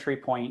 their entry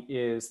point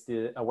is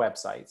a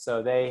website.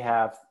 So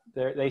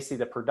they see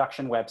the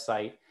production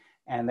website,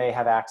 and they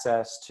have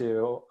access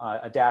to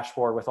a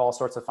dashboard with all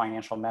sorts of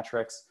financial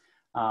metrics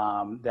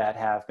that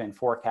have been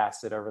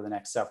forecasted over the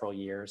next several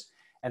years.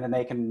 And then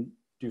they can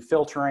do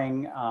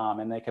filtering,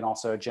 and they can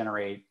also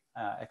generate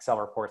Excel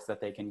reports that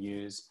they can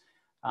use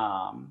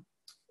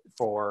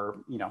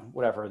for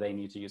whatever they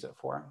need to use it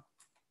for.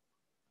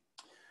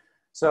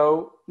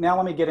 So now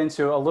let me get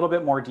into a little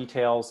bit more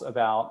details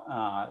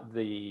about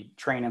the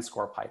train and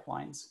score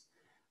pipelines.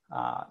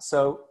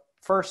 So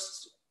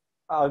first,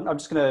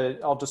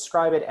 I'll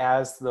describe it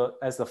as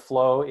the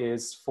flow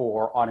is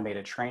for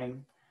automated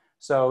training.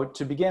 So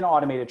to begin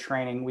automated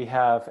training, we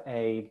have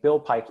a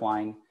build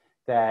pipeline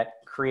that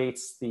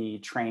creates the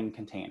train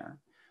container.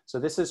 So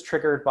this is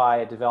triggered by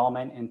a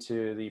development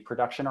into the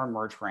production or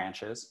merge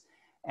branches.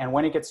 And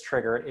when it gets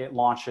triggered, it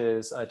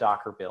launches a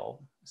Docker build.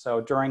 So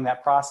during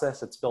that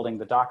process, it's building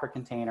the Docker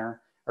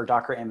container or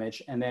Docker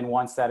image. And then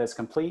once that is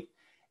complete,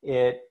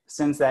 it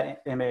sends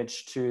that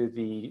image to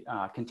the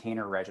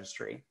container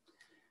registry.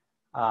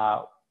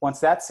 Once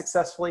that's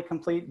successfully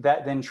complete,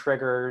 that then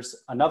triggers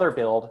another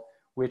build,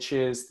 which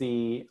is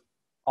the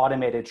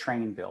automated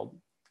training build.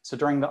 So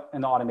in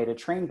the automated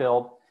train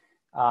build,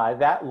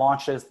 that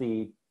launches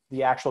the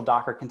actual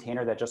Docker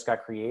container that just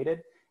got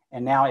created.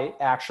 And now it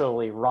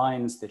actually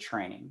runs the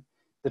training.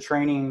 The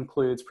training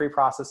includes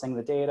pre-processing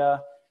the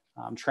data,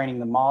 training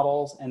the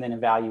models, and then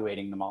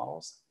evaluating the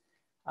models.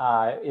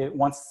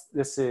 Once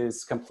this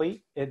is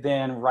complete, it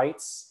then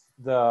writes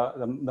the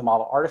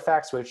model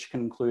artifacts, which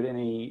can include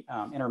any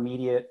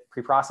intermediate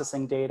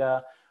pre-processing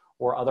data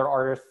or other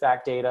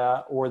artifact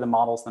data or the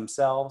models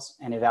themselves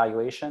and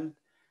evaluation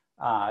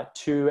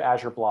to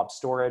Azure Blob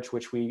Storage,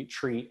 which we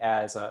treat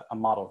as a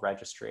model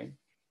registry.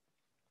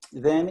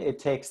 Then it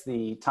takes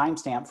the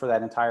timestamp for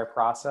that entire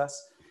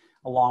process,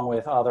 along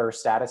with other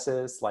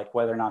statuses, like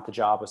whether or not the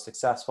job was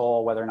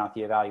successful, whether or not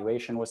the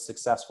evaluation was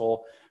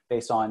successful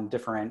based on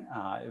different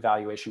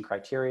evaluation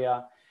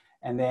criteria.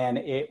 And then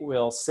it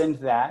will send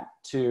that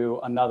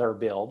to another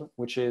build,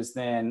 which is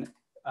then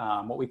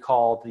what we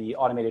call the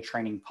automated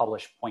training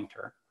publish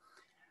pointer.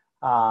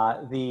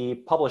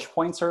 The publish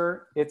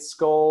pointer, its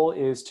goal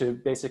is to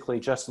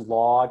basically just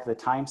log the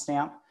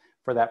timestamp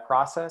for that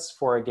process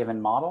for a given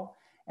model.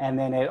 And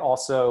then it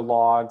also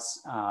logs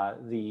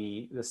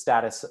the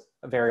status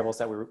variables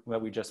that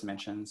we just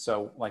mentioned.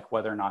 So like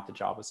whether or not the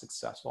job was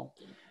successful.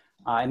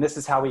 And this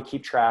is how we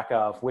keep track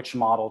of which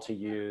model to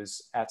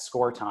use at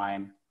score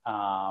time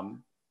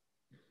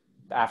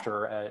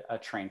after a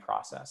train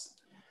process.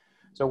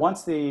 So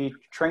once the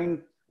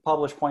train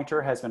publish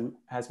pointer has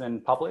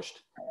been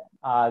published,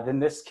 then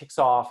this kicks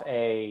off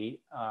a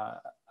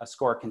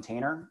score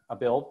container, a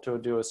build to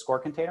do a score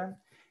container.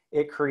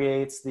 It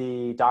creates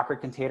the Docker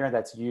container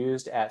that's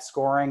used at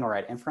scoring or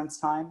at inference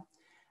time.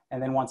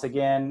 And then once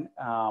again,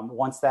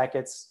 once that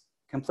gets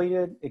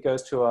completed, it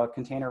goes to a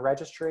container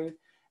registry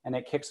and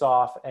it kicks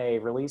off a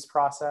release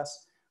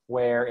process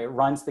where it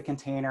runs the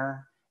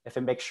container. If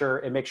it makes sure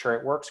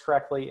it works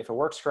correctly. If it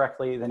works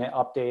correctly, then it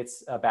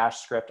updates a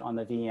bash script on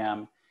the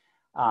VM.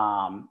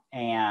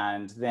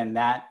 And then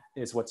that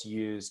is what's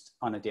used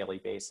on a daily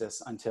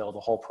basis until the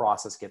whole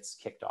process gets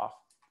kicked off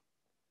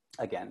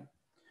again.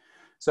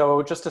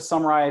 So just to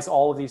summarize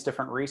all of these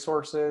different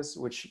resources,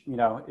 which, you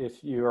know,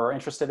 if you are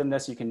interested in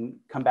this, you can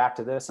come back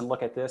to this and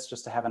look at this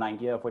just to have an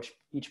idea of which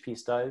each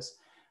piece does.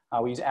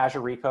 We use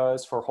Azure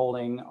repos for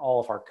holding all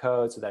of our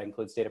code. So that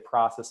includes data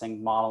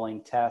processing,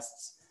 modeling,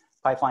 tests,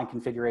 pipeline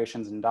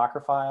configurations, and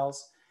Docker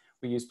files.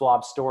 We use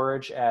blob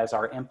storage as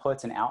our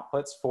inputs and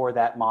outputs for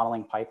that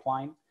modeling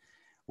pipeline.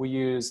 We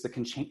use the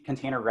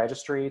container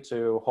registry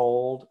to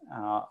hold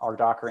our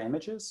Docker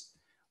images.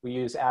 We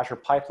use Azure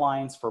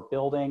pipelines for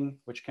building,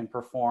 which can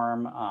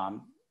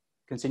perform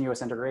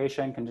continuous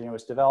integration,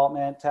 continuous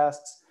development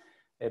tests.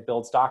 It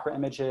builds Docker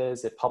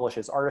images, it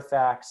publishes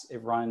artifacts,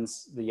 it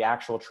runs the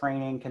actual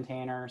training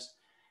containers,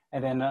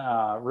 and then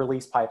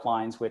release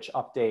pipelines, which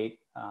update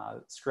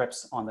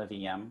scripts on the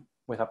VM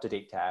with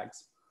up-to-date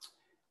tags.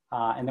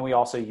 And then we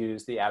also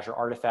use the Azure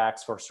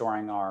artifacts for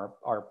storing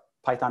our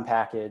Python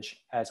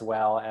package, as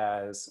well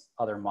as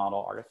other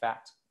model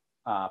artifact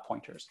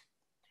pointers.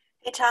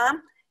 Hey,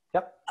 Tom?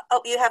 Yep.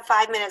 Oh, you have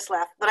 5 minutes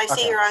left, but I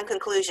see you're on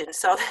conclusion,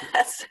 so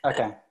that's...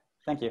 Okay,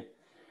 thank you.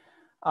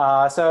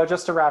 So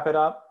just to wrap it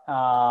up,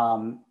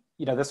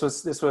 you know, this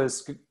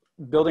was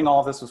building all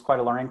of this was quite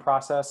a learning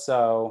process.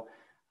 So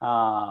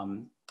I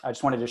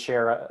just wanted to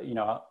share, you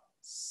know,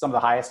 some of the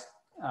highest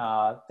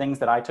things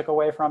that I took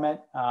away from it.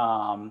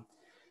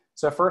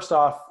 So first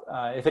off,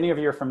 if any of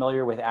you are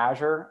familiar with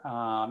Azure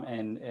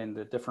and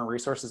the different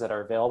resources that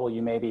are available,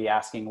 you may be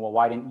asking, well,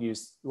 why didn't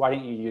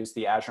you use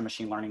the Azure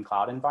Machine Learning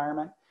Cloud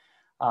environment,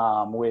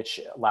 which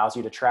allows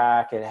you to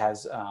track. It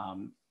has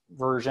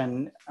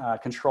version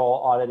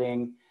control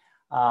auditing,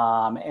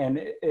 and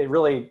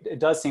it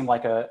does seem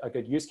like a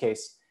good use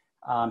case.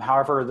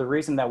 However, the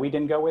reason that we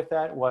didn't go with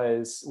that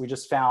was we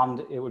just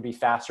found it would be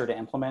faster to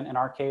implement in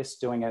our case,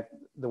 doing it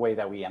the way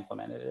that we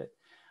implemented it.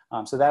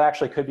 So that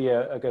actually could be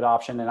a good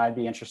option, and I'd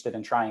be interested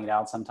in trying it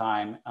out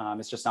sometime.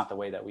 It's just not the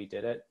way that we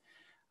did it.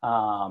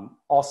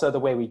 Also, the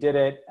way we did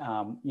it,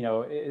 you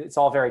know, it's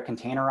all very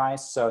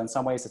containerized. So in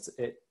some ways,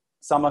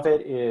 some of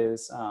it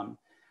is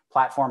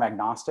platform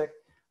agnostic,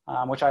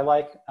 which I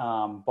like.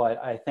 But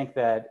I think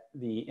that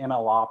the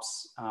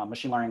MLOps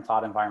machine learning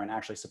cloud environment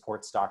actually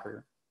supports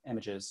Docker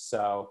images,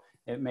 so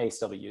it may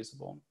still be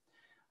usable.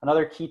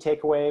 Another key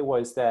takeaway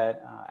was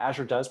that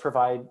Azure does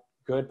provide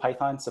good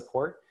Python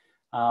support.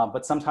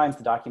 But sometimes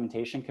the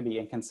documentation can be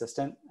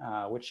inconsistent,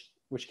 which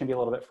can be a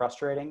little bit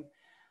frustrating.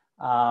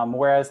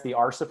 Whereas the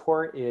R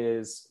support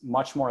is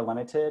much more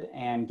limited,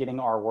 and getting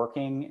R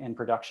working in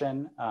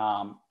production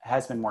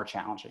has been more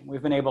challenging.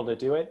 We've been able to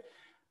do it,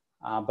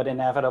 but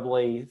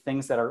inevitably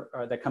things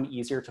that come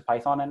easier to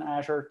Python in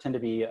Azure tend to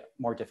be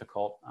more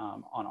difficult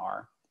on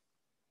R.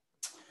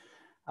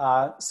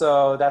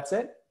 So that's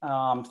it.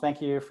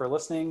 Thank you for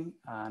listening.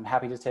 I'm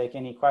happy to take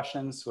any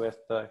questions with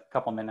the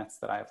couple minutes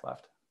that I have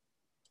left.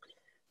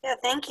 Yeah,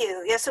 thank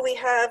you. Yeah, so we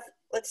have,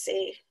 let's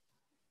see,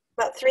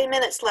 about 3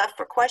 minutes left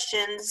for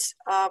questions.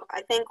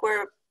 I think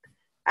we're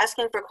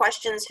asking for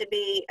questions to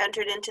be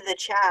entered into the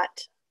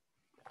chat.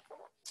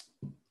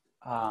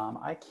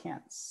 I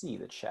can't see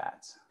the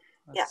chat.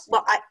 Let's see.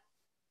 Well,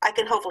 I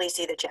can hopefully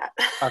see the chat.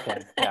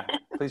 Okay, yeah.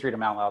 Please read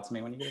them out loud to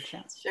me when you get a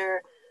chance.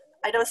 Sure.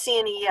 I don't see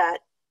any yet.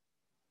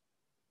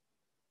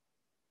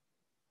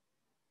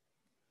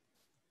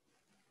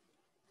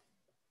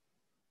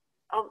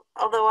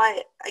 Although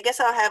I guess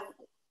I'll have,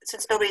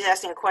 since nobody's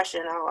asking a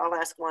question, I'll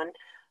ask one.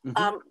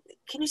 Mm-hmm.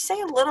 Can you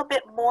say a little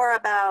bit more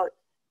about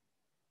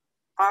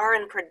R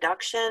in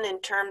production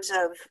in terms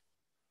of,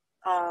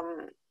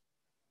 I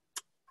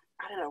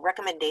don't know,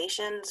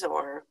 recommendations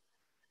or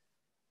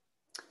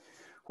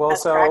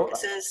best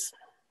practices?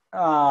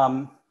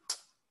 I'm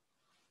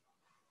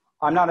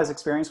not as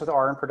experienced with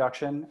R in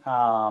production,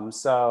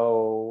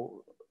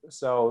 so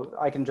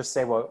I can just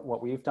say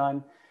what we've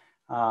done.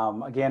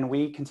 Again,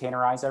 we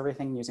containerize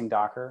everything using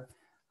Docker.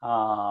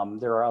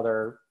 There are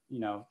other,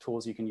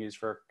 tools you can use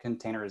for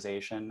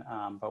containerization,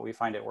 but we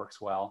find it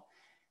works well.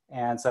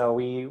 And so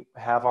we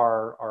have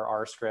our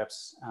R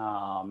scripts,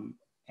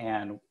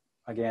 and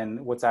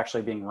again, what's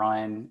actually being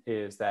run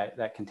is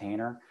that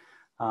container.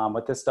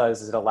 What this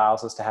does is it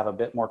allows us to have a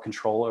bit more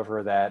control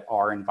over that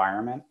R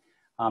environment.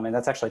 And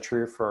that's actually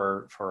true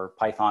for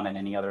Python and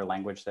any other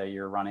language that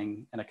you're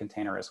running in a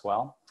container as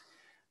well.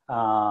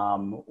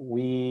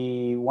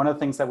 One of the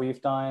things that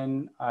we've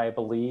done, I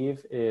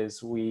believe,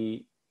 is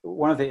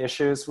one of the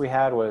issues we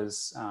had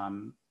was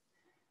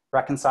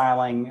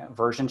reconciling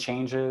version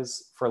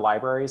changes for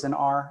libraries in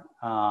R.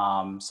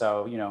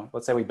 So,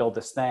 let's say we build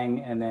this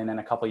thing and then in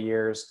a couple of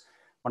years,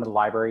 one of the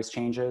libraries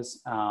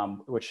changes,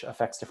 which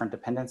affects different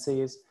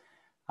dependencies.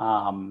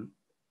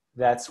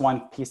 That's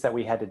one piece that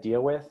we had to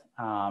deal with.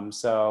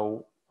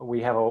 So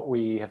we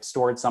have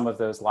stored some of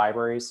those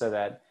libraries so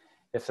that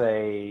if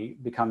they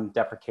become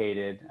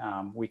deprecated,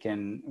 we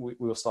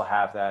will still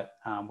have that,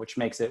 which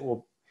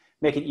will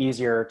make it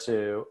easier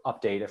to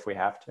update if we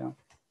have to.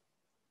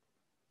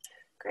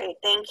 Great,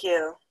 thank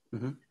you.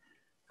 Mm-hmm.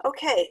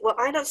 Okay, well,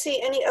 I don't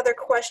see any other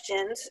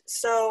questions,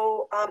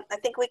 so I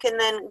think we can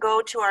then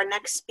go to our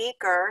next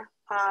speaker.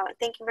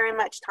 Thank you very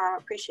much, Tom.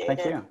 Appreciate it.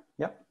 Thank you.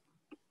 Yep.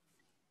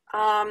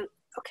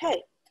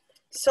 Okay,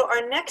 so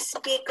our next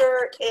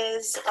speaker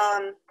is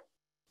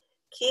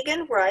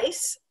Keegan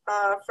Rice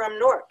from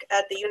Newark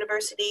at the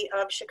University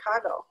of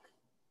Chicago.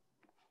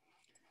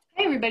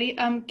 Hi, everybody.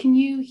 Can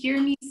you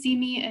hear me, see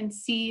me, and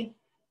see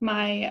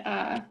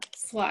my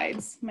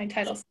slides, my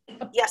titles?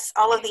 Yes,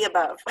 all of the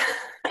above.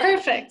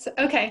 Perfect.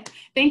 Okay.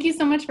 Thank you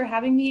so much for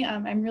having me.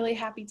 I'm really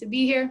happy to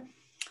be here.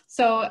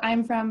 So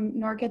I'm from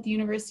Newark at the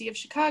University of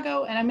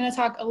Chicago, and I'm going to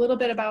talk a little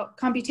bit about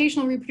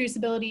computational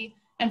reproducibility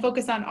and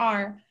focus on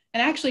R.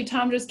 And actually,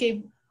 Tom just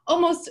gave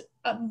almost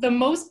the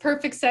most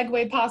perfect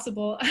segue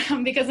possible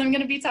because I'm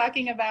going to be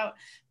talking about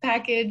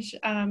package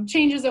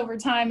changes over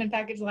time and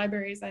package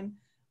libraries and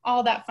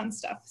all that fun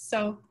stuff.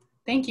 So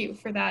thank you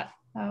for that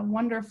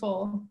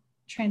wonderful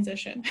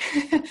transition.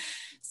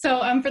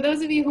 So for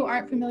those of you who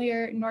aren't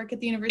familiar, Newark at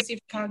the University of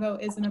Chicago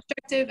is an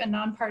objective and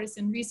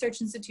nonpartisan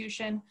research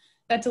institution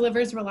that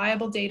delivers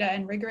reliable data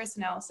and rigorous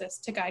analysis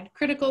to guide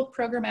critical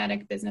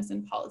programmatic business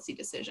and policy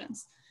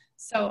decisions.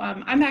 So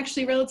I'm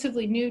actually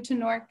relatively new to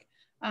Newark.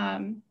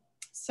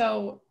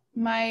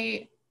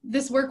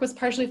 This work was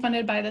partially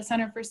funded by the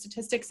Center for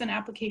Statistics and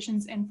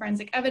Applications in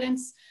Forensic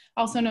Evidence,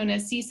 also known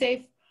as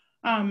CSAFE.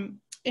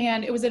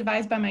 And it was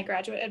advised by my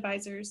graduate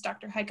advisors,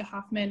 Dr. Heike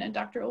Hoffman and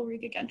Dr.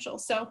 Ulrike Genschel.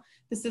 So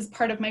this is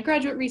part of my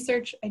graduate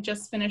research. I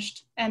just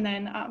finished and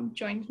then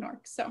joined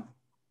Newark. So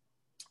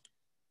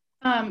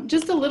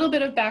just a little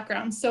bit of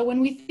background. So when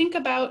we think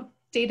about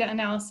data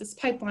analysis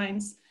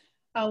pipelines,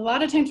 a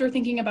lot of times we're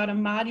thinking about a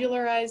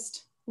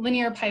modularized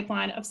linear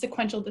pipeline of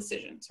sequential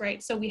decisions,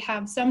 right? So we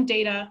have some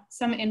data,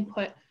 some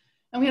input,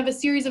 and we have a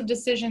series of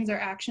decisions or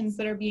actions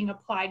that are being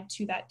applied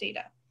to that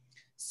data.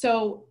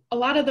 So a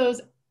lot of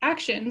those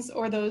actions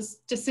or those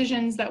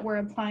decisions that we're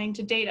applying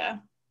to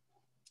data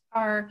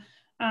are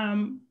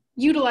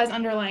utilize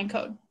underlying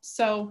code.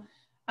 So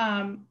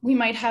we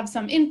might have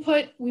some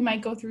input, we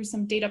might go through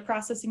some data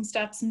processing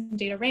steps and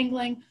data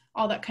wrangling,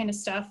 all that kind of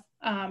stuff.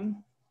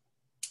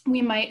 We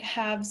might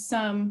have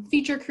some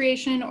feature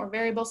creation or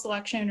variable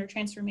selection or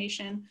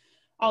transformation,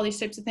 all these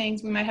types of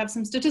things. We might have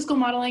some statistical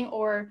modeling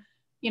or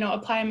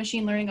apply a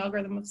machine learning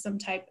algorithm of some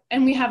type,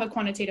 and we have a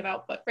quantitative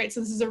output, right? So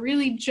this is a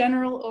really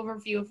general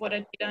overview of what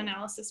a data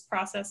analysis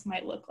process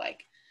might look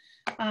like.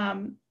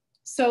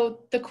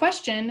 So the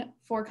question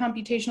for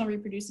computational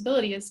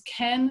reproducibility is,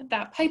 can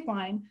that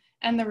pipeline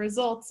and the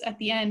results at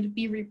the end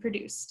be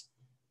reproduced?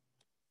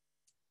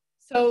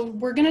 So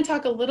we're going to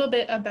talk a little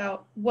bit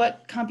about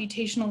what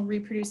computational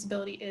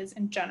reproducibility is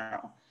in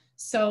general.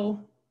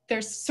 So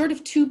there's sort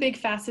of two big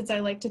facets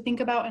I like to think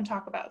about and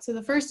talk about. So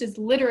the first is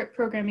literate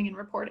programming and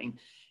reporting.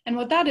 And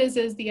what that is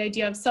the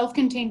idea of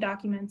self-contained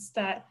documents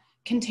that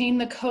contain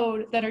the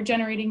code that are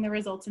generating the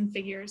results and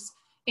figures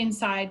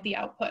inside the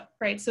output,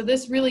 right? So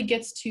this really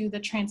gets to the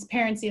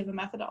transparency of the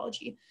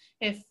methodology.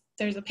 If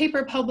there's a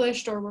paper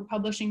published or we're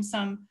publishing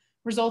some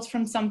results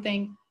from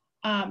something,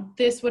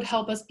 this would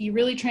help us be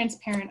really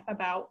transparent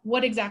about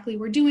what exactly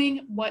we're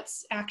doing, what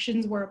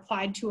actions were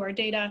applied to our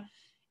data,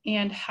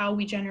 and how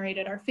we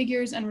generated our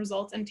figures and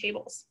results and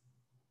tables.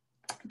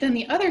 Then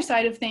the other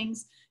side of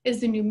things is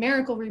the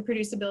numerical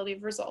reproducibility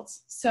of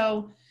results.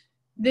 So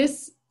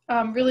this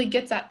really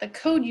gets at the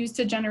code used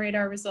to generate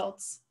our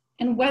results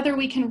and whether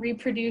we can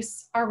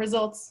reproduce our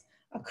results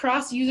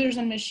across users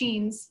and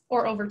machines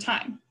or over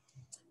time.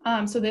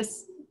 So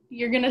this,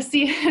 you're gonna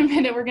see in a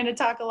minute, we're gonna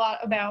talk a lot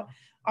about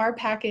our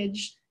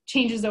package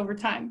changes over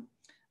time.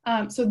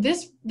 So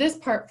this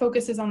part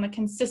focuses on the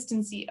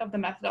consistency of the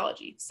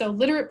methodology. So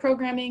literate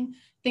programming,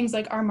 things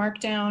like R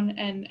Markdown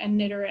and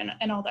knitr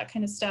and all that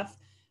kind of stuff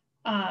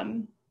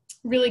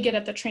really get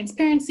at the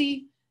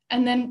transparency.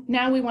 And then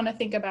now we want to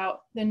think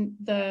about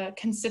the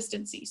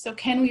consistency. So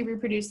can we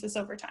reproduce this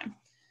over time?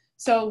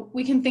 So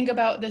we can think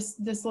about this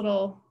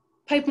little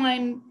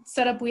pipeline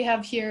setup we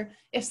have here.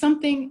 If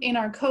something in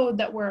our code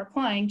that we're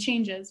applying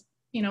changes,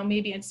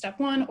 maybe in step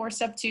 1 or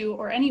step 2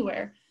 or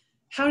anywhere,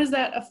 how does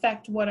that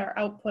affect what our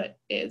output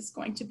is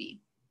going to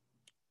be?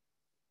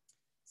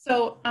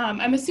 So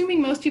I'm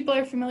assuming most people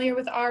are familiar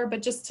with R,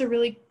 but just to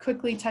really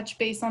quickly touch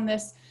base on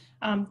this,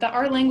 the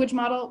R language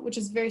model, which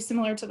is very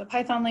similar to the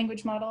Python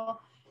language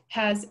model,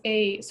 has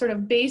a sort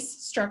of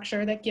base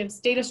structure that gives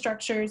data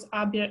structures,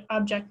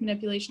 object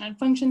manipulation, and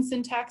function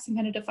syntax, and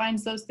kind of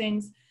defines those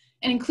things,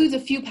 and includes a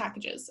few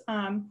packages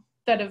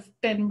that have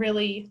been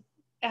really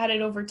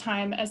added over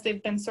time as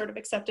they've been sort of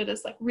accepted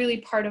as like really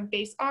part of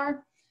base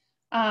R.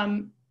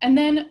 And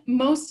then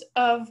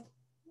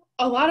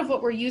a lot of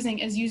what we're using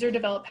is user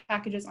developed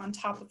packages on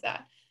top of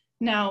that.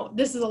 Now,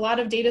 this is a lot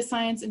of data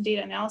science and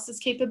data analysis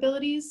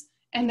capabilities,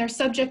 and they're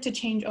subject to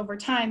change over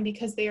time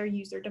because they are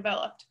user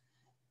developed.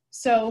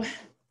 So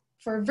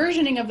for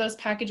versioning of those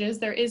packages,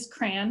 there is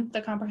CRAN,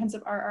 the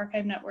Comprehensive R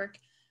Archive Network,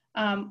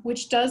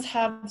 which does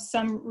have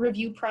some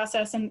review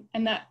process,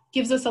 and that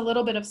gives us a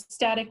little bit of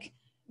static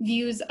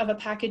views of a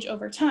package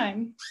over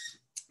time.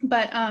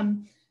 But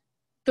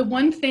The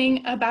one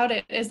thing about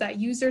it is that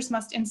users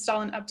must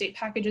install and update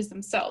packages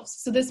themselves.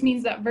 So this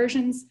means that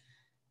versions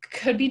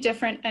could be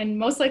different and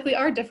most likely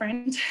are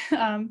different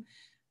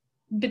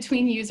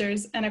between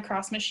users and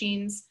across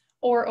machines,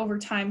 or over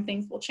time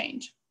things will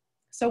change.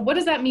 So what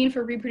does that mean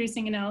for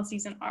reproducing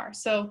analyses in R?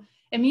 So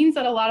it means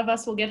that a lot of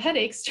us will get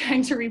headaches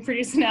trying to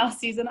reproduce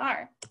analyses in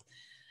R.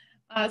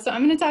 So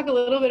I'm going to talk a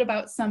little bit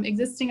about some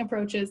existing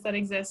approaches that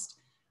exist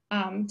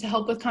to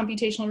help with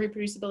computational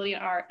reproducibility in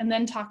R, and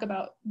then talk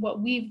about what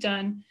we've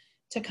done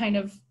to kind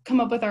of come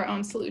up with our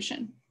own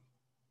solution.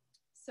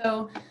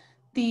 So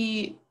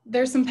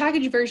there's some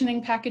package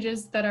versioning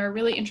packages that are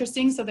really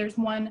interesting. So there's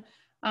one,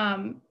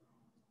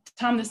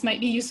 Tom, this might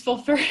be useful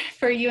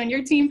for you and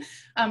your team,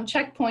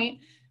 Checkpoint,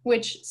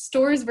 which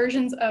stores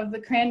versions of the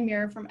crayon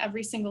mirror from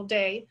every single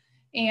day.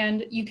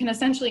 And you can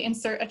essentially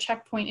insert a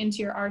checkpoint into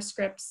your R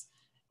scripts.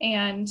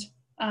 And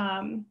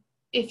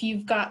if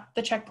you've got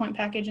the checkpoint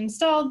package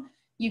installed,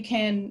 you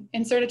can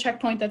insert a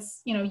checkpoint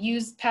that's,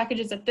 use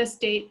packages at this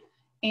date,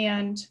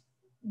 and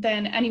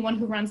then anyone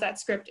who runs that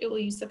script, it will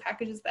use the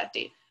packages that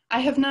date. I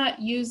have not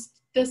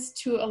used this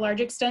to a large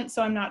extent,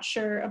 so I'm not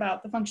sure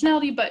about the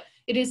functionality, but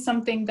it is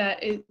something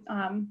that it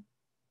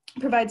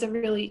provides a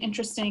really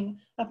interesting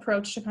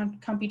approach to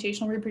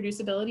computational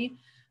reproducibility.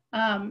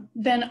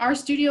 Then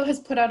RStudio has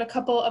put out a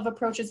couple of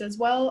approaches as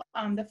well,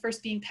 the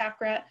first being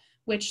PackRat,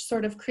 which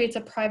sort of creates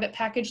a private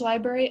package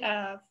library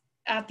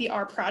at the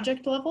R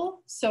project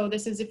level. So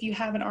this is if you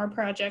have an R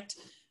project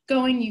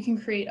going, you can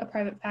create a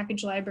private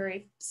package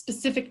library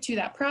specific to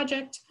that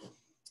project.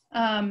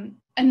 And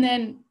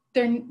then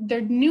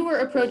their newer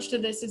approach to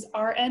this is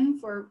RN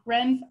for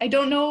Renv. I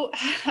don't know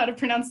how to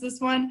pronounce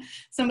this one.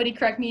 Somebody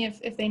correct me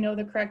if they know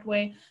the correct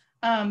way.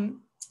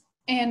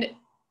 And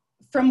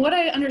from what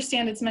I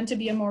understand, it's meant to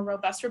be a more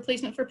robust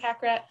replacement for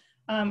PackRat.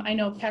 I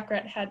know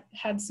PackRat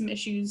had some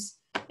issues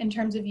in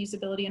terms of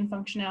usability and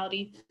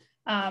functionality.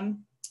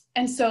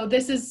 And so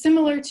this is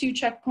similar to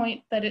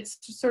Checkpoint, that it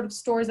sort of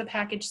stores a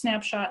package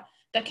snapshot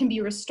that can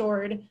be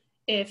restored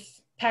if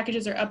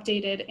packages are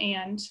updated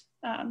and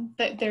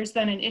that there's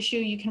then an issue,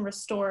 you can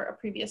restore a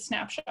previous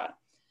snapshot.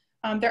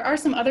 There are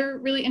some other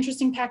really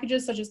interesting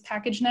packages, such as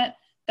PackageNet,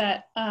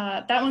 that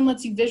one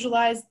lets you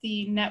visualize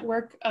the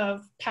network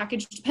of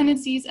package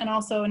dependencies and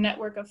also a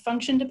network of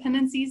function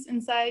dependencies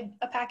inside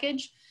a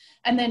package.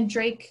 And then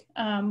Drake,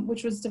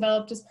 which was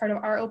developed as part of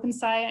our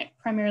OpenSci,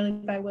 primarily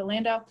by Will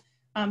Landau.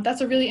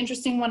 That's a really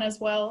interesting one as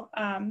well.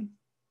 I'm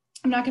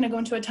not going to go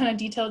into a ton of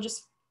detail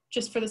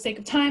just for the sake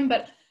of time,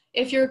 but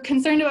if you're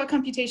concerned about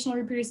computational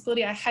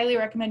reproducibility, I highly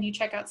recommend you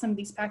check out some of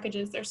these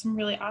packages. There's some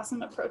really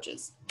awesome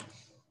approaches.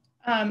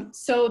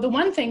 So the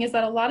one thing is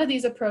that a lot of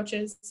these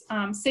approaches,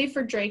 save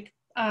for Drake,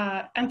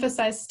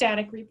 emphasize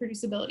static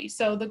reproducibility.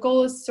 So the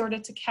goal is sort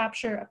of to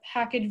capture a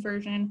package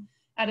version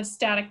at a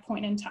static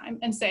point in time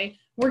and say,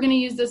 we're going to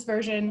use this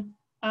version.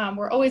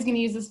 We're always going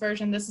to use this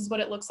version. This is what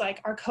it looks like.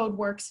 Our code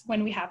works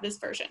when we have this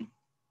version.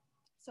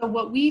 So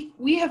what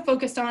we have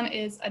focused on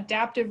is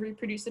adaptive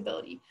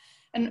reproducibility.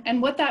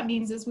 And what that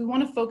means is we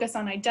want to focus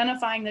on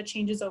identifying the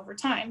changes over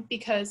time,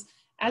 because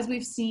as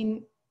we've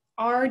seen,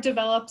 R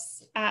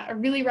develops at a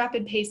really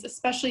rapid pace,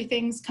 especially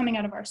things coming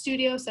out of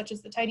RStudio, such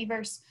as the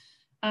tidyverse.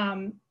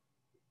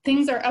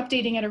 Things are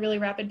updating at a really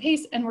rapid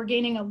pace, and we're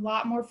gaining a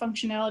lot more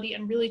functionality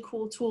and really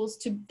cool tools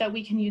that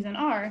we can use in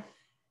R.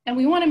 And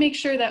we want to make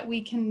sure that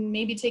we can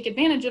maybe take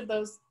advantage of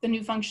the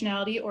new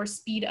functionality or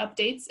speed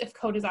updates if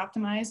code is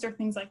optimized or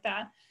things like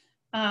that,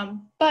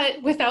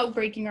 but without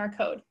breaking our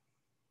code.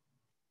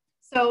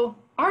 So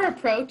our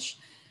approach,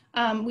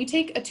 we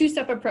take a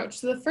two-step approach.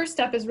 So the first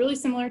step is really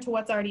similar to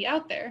what's already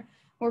out there,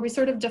 where we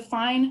sort of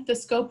define the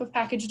scope of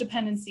package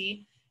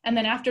dependency. And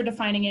then after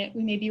defining it,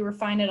 we maybe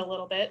refine it a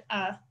little bit.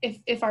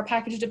 If our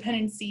package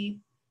dependency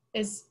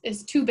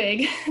is too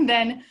big,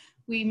 then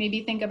we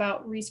maybe think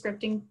about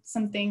rescripting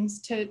some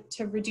things to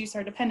reduce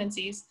our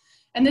dependencies.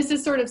 And this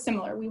is sort of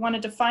similar. We want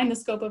to define the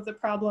scope of the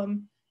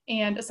problem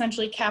and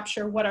essentially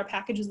capture what our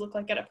packages look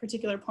like at a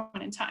particular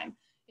point in time.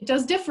 It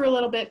does differ a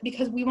little bit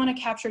because we want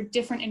to capture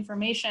different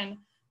information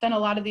than a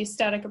lot of these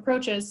static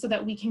approaches so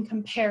that we can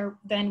compare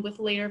then with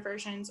later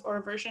versions or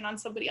a version on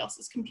somebody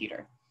else's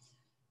computer.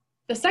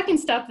 The second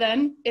step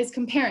then is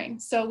comparing.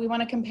 So we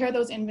want to compare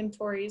those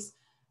inventories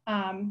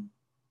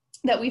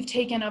that we've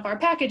taken of our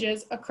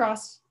packages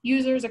across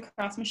users,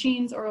 across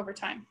machines, or over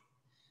time.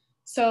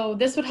 So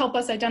this would help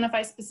us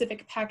identify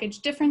specific package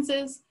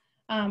differences.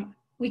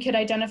 We could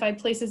identify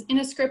places in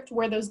a script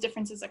where those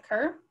differences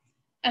occur,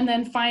 and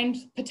then find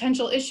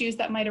potential issues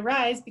that might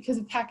arise because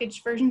of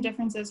package version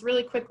differences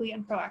really quickly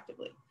and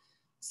proactively.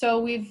 So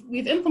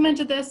we've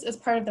implemented this as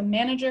part of the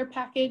manager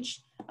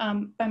package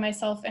by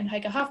myself and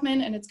Heike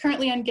Hoffman, and it's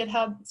currently on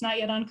GitHub. It's not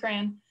yet on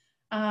CRAN.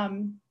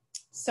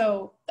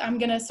 So I'm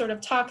gonna sort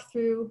of talk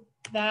through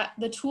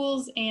the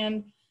tools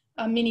and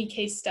a mini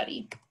case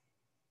study.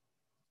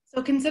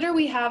 So consider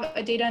we have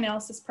a data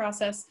analysis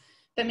process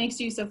that makes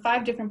use of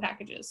 5 different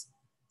packages.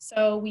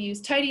 So we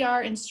use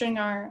tidyr and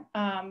stringr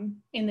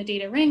in the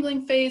data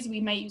wrangling phase. We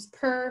might use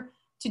purrr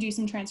to do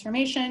some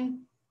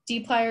transformation.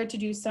 dplyr to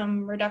do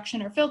some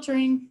reduction or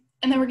filtering,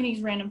 and then we're going to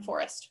use random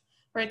forest,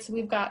 right? So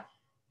we've got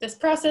this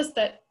process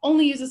that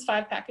only uses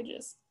 5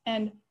 packages,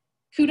 and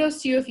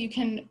kudos to you if you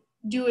can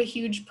do a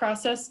huge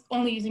process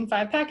only using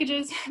 5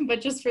 packages,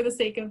 but just for the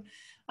sake of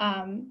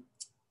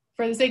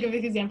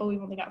example,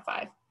 we've only got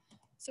 5.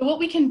 So what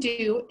we can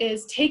do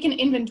is take an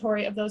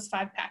inventory of those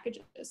 5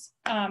 packages.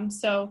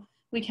 So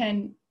we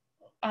can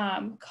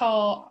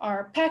call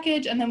our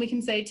package, and then we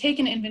can say take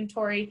an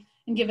inventory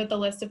and give it the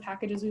list of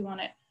packages we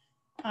want it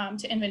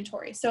to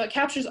inventory. So it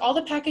captures all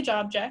the package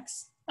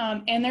objects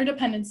and their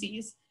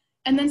dependencies,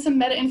 and then some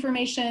meta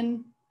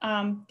information,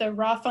 the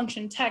raw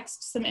function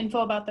text, some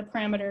info about the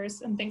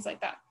parameters and things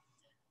like that.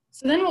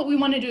 So then what we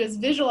want to do is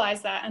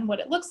visualize that and what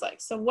it looks like.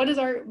 So what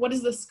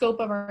is the scope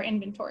of our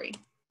inventory?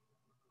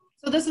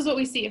 So this is what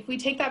we see. If we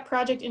take that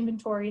project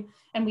inventory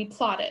and we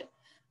plot it,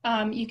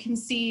 you can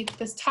see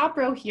this top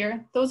row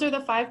here. Those are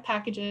the 5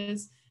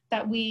 packages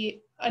that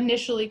we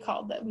initially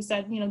called, that we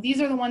said, these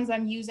are the ones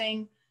I'm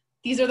using.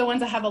 These are the ones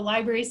that have a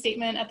library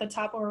statement at the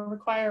top, or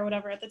require or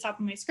whatever at the top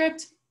of my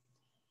script.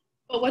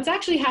 But what's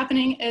actually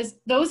happening is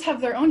those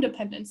have their own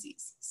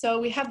dependencies. So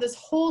we have this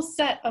whole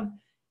set of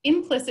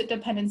implicit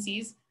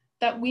dependencies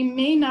that we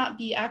may not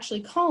be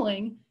actually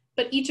calling,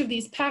 but each of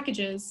these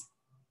packages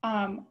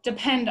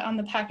depend on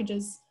the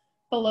packages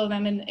below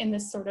them in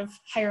this sort of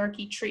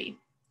hierarchy tree,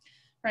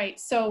 right?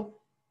 So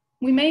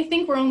we may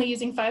think we're only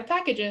using 5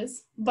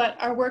 packages, but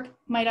our work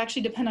might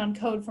actually depend on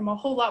code from a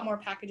whole lot more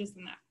packages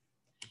than that.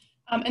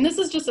 And this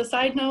is just a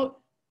side note.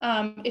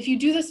 If you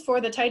do this for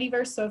the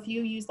tidyverse, so if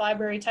you use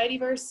library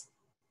tidyverse,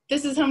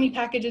 this is how many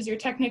packages you're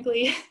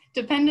technically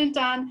dependent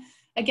on.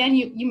 Again,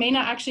 you may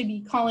not actually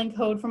be calling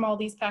code from all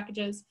these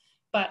packages,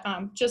 but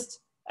I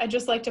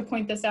just like to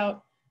point this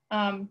out,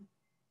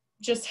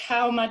 just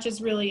how much is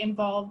really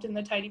involved in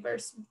the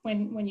tidyverse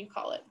when you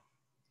call it.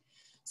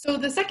 So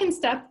the second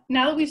step,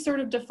 now that we've sort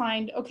of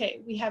defined,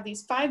 okay, we have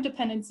these 5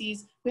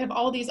 dependencies, we have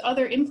all these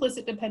other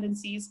implicit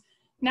dependencies,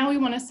 now we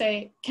want to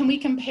say, can we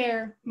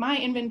compare my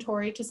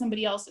inventory to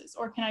somebody else's?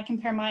 Or can I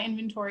compare my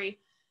inventory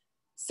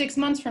 6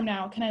 months from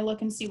now? Can I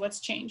look and see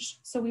what's changed?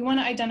 So we want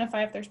to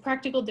identify if there's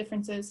practical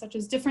differences, such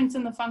as difference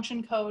in the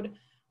function code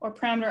or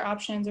parameter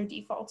options or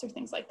defaults or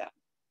things like that.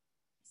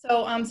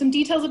 So some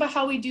details about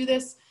how we do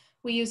this.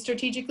 We use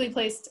strategically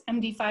placed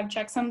MD5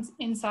 checksums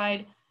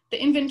inside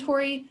the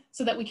inventory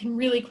so that we can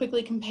really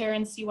quickly compare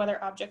and see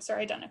whether objects are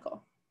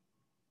identical.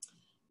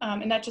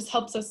 And that just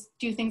helps us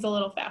do things a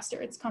little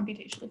faster. It's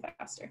computationally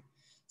faster.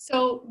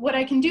 So what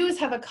I can do is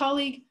have a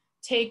colleague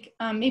take,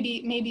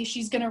 maybe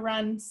she's gonna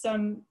run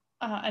some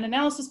an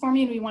analysis for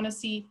me, and we wanna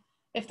see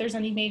if there's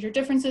any major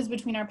differences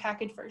between our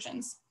package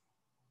versions.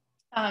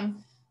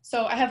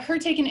 So I have her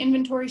take an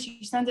inventory,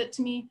 she sends it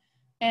to me,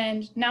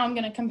 and now I'm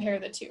gonna compare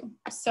the 2.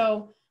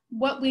 So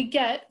what we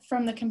get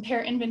from the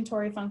compare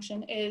inventory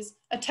function is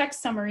a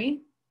text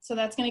summary. So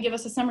that's gonna give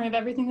us a summary of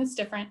everything that's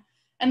different.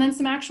 And then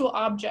some actual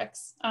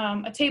objects,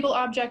 a table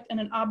object and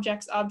an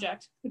objects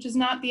object, which is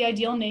not the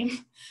ideal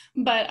name,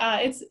 but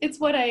it's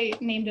what I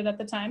named it at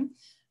the time.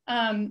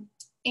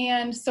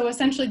 And so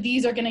essentially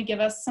these are gonna give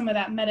us some of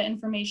that meta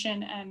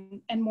information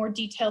and more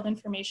detailed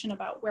information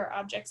about where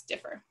objects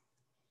differ.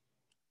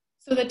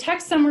 So the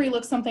text summary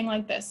looks something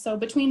like this. So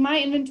between my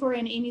inventory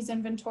and Amy's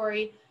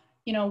inventory,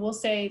 we'll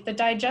say the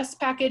digest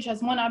package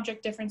has 1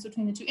 object difference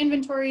between the 2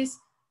 inventories.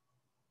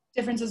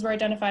 Differences were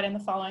identified in the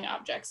following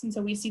objects. And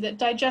so we see that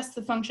digest,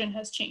 the function,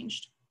 has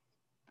changed.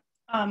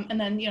 And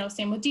then,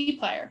 same with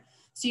dplyr.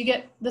 So you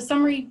get, the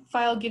summary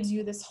file gives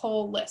you this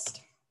whole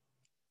list.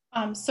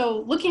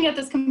 So looking at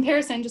this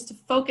comparison, just to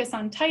focus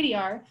on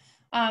tidyr,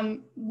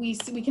 we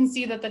can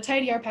see that the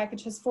tidyr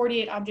package has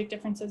 48 object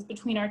differences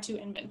between our 2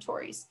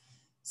 inventories.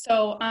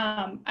 So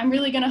I'm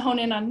really gonna hone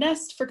in on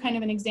nest for kind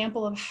of an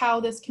example of how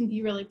this can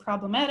be really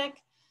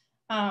problematic.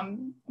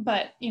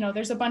 But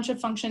there's a bunch of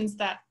functions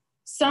that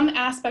some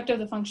aspect of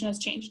the function has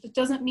changed. It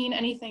doesn't mean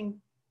anything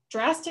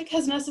drastic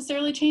has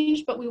necessarily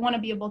changed, but we want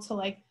to be able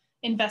to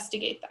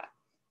investigate that.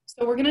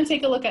 So we're going to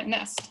take a look at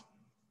nest.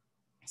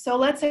 So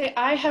let's say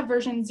I have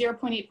version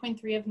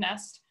 0.8.3 of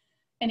nest,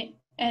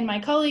 and my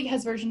colleague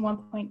has version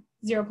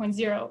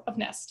 1.0.0 of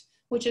nest,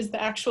 which is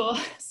the actual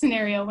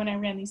scenario when I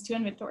ran these 2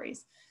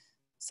 inventories.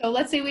 So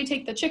let's say we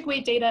take the chick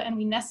weight data and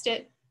we nest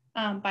it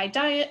by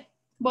diet.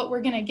 What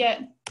we're going to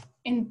get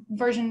in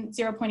version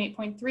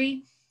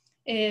 0.8.3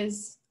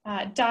 is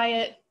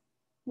diet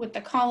with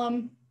the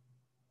column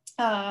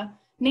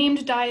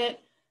named diet.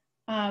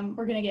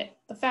 We're going to get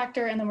the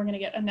factor, and then we're going to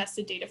get a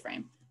nested data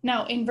frame.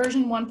 Now in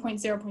version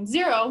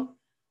 1.0.0,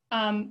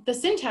 the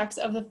syntax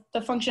of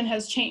the function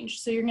has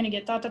changed. So you're going to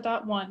get ...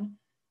 1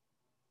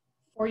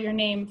 for your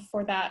name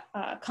for that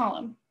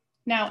column.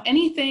 Now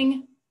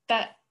anything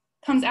that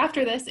comes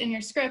after this in your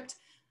script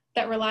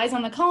that relies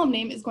on the column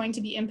name is going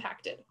to be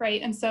impacted,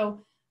 right? And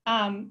so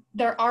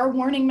there are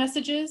warning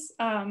messages.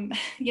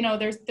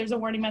 There's a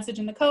warning message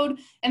in the code,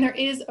 and there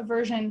is a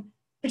version,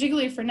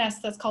 particularly for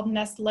Nest, that's called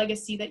Nest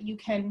Legacy that you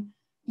can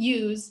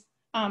use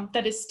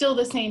that is still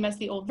the same as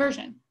the old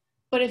version.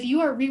 But if you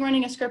are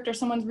rerunning a script or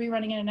someone's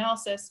rerunning an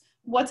analysis,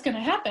 what's going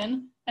to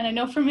happen and I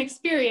know from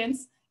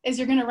experience, is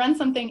you're going to run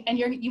something and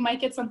you might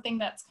get something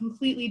that's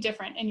completely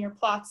different in your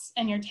plots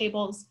and your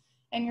tables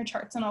and your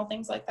charts and all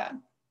things like that.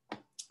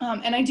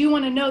 And I do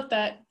want to note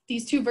that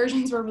these two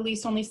versions were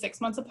released only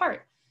 6 months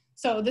apart.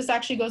 So this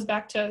actually goes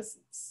back to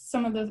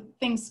some of the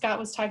things Scott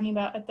was talking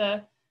about at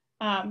the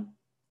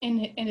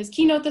in his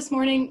keynote this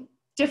morning.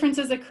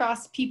 Differences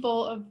across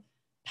people of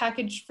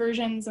package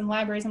versions and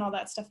libraries and all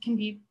that stuff can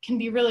be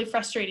really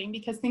frustrating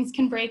because things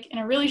can break in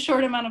a really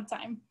short amount of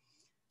time.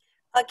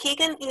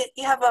 Keegan,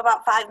 you have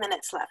about 5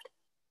 minutes left.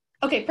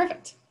 Okay,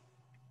 perfect.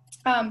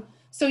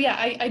 So yeah,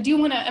 I do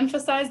want to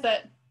emphasize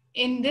that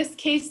in this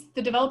case,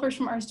 the developers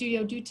from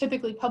RStudio do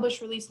typically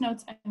publish release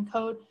notes and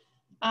code,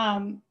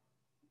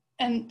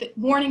 and the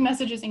warning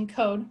messages in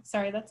code.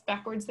 Sorry, that's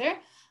backwards there.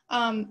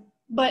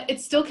 But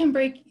it still can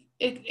break.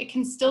 It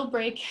can still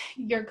break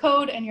your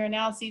code and your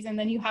analyses, and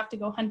then you have to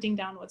go hunting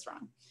down what's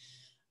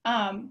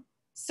wrong.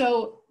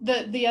 So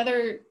the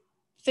other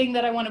thing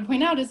that I want to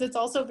point out is it's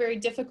also very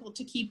difficult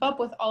to keep up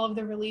with all of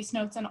the release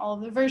notes and all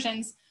of the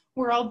versions.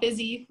 We're all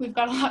busy. We've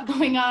got a lot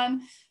going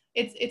on.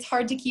 It's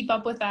hard to keep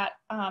up with that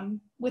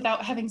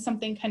without having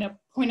something kind of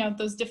point out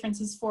those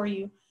differences for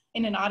you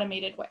in an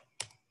automated way.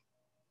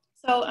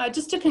 So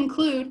just to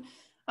conclude,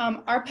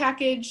 our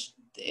package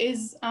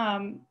is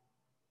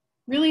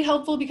really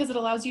helpful because it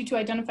allows you to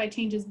identify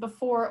changes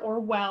before or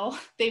while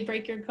they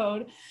break your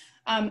code.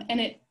 And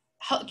it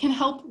can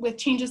help with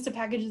changes to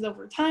packages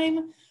over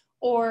time,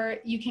 or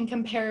you can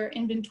compare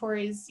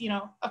inventories,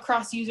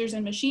 across users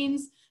and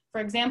machines. For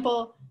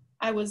example,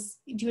 I was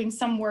doing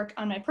some work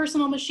on my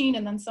personal machine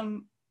and then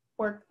some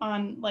work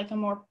on like a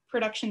more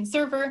production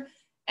server,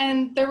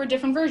 and there were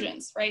different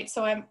versions, right?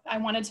 So I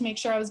wanted to make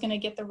sure I was going to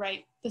get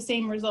the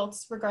same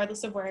results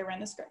regardless of where I ran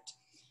the script.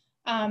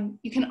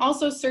 You can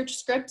also search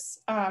scripts.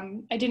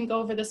 I didn't go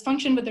over this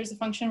function, but there's a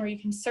function where you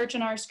can search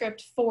in our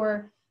script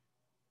for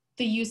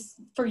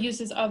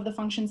uses of the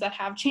functions that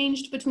have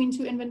changed between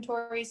two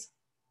inventories.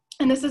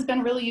 And this has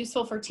been really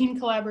useful for team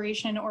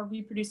collaboration or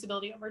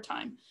reproducibility over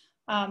time.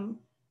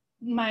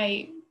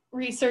 My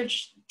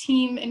research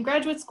team in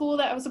graduate school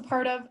that I was a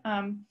part of,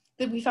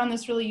 that we found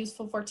this really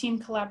useful for team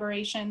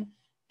collaboration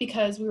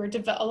because we were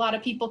a lot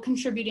of people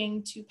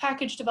contributing to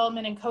package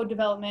development and code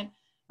development,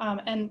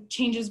 and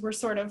changes were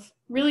sort of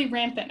really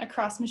rampant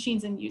across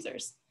machines and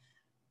users.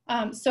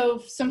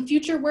 So some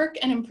future work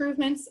and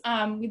improvements,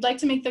 we'd like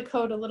to make the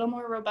code a little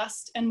more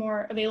robust and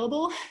more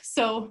available.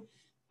 So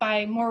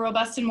by more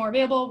robust and more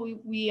available,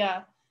 we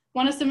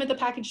want to submit the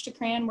package to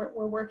CRAN.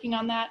 We're working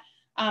on that.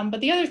 But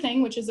the other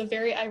thing, which is a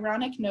very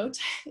ironic note,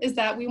 is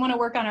that we want to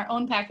work on our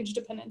own package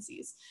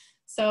dependencies.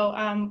 So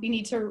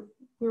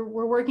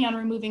we're working on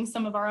removing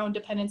some of our own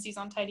dependencies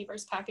on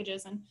tidyverse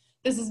packages. And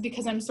this is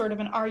because I'm sort of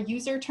an R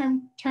user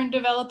turned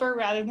developer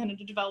rather than a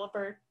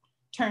developer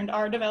turned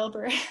R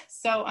developer.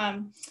 So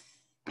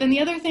then the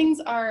other things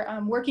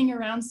are working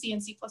around C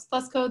and C++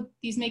 code.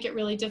 These make it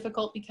really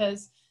difficult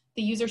because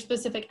the user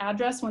specific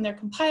address when they're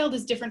compiled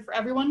is different for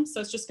everyone.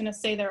 So it's just going to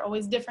say they're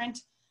always different.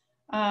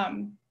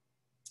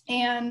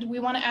 And we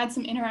want to add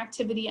some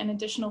interactivity and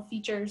additional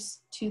features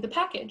to the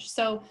package.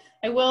 So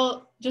I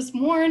will just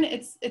warn,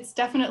 it's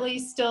definitely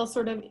still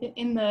sort of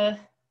in the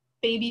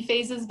baby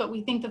phases, but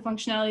we think the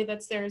functionality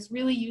that's there is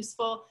really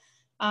useful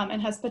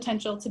and has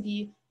potential to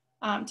be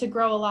to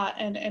grow a lot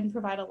and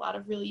provide a lot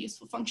of really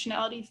useful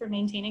functionality for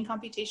maintaining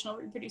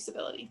computational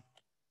reproducibility.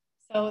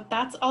 So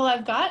that's all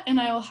I've got, and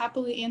I will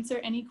happily answer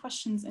any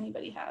questions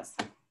anybody has.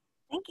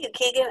 Thank you,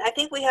 Keegan. I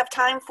think we have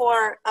time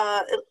for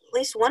at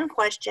least one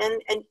question,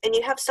 and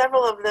you have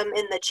several of them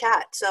in the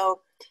chat. So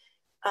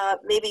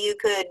maybe you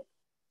could,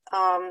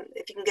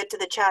 if you can get to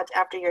the chat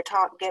after your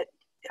talk,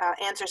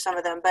 answer some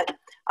of them. But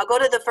I'll go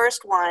to the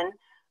first one.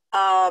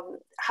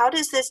 How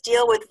does this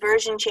deal with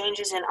version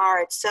changes in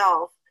R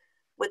itself?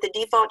 With the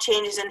default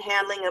changes in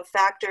handling of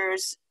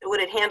factors,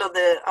 would it handle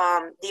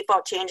the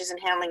default changes in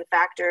handling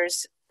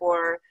factors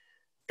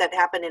that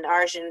happen in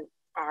R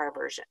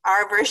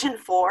version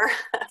 4,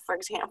 for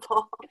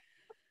example?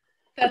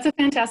 That's a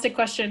fantastic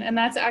question. And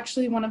that's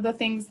actually one of the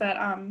things that,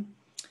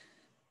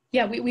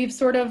 yeah, we've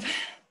sort of,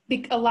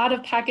 a lot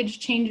of package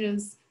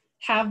changes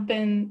have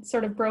been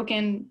sort of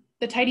broken.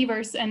 The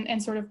tidyverse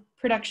and sort of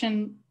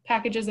production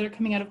packages that are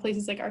coming out of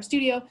places like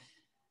RStudio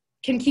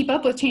can keep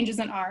up with changes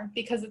in R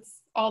because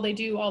it's all they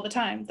do all the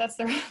time. That's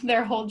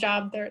their whole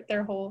job,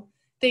 their whole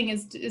thing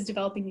is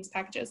developing these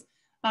packages.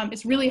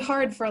 It's really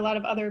hard for a lot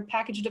of other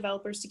package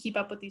developers to keep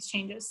up with these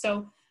changes.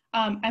 So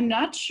I'm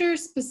not sure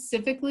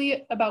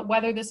specifically about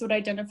whether this would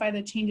identify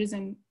the changes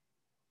in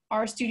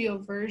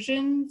RStudio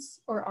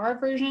versions or R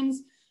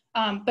versions,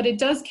 but it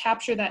does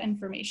capture that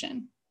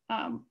information,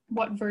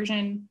 what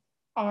version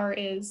R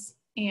is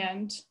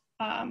and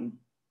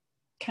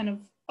kind of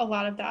a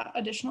lot of that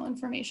additional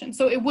information.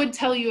 So it would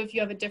tell you if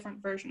you have a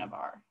different version of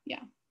R,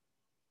 yeah.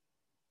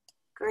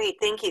 Great,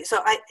 thank you.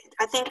 So I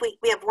think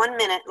we have 1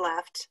 minute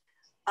left.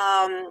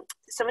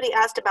 Somebody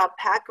asked about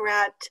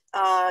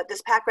PackRat.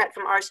 Does PackRat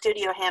from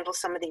RStudio handle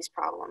some of these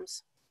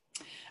problems?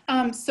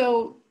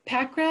 So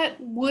PackRat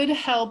would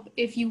help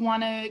if you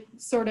want to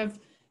sort of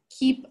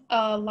keep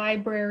a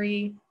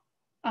library,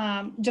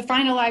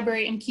 define a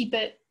library and keep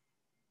it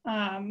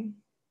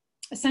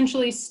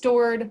essentially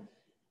stored.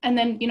 And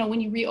then, you know,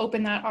 when you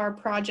reopen that R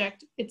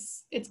project,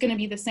 it's going to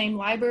be the same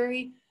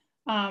library.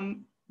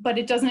 But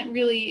it doesn't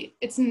really,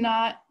 it's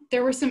not,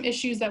 there were some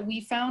issues that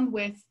we found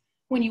with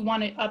when you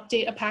want to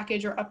update a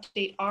package or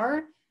update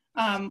R.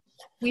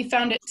 We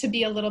found it to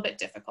be a little bit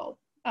difficult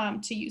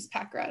to use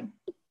PackRed.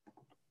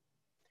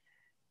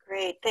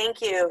 Great,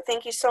 thank you.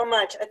 Thank you so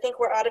much. I think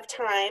we're out of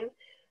time.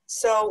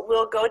 So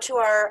we'll go to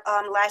our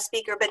last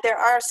speaker, but there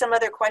are some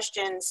other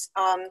questions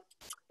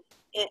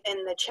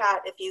in the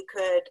chat if you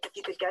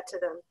could get to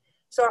them.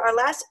 So our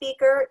last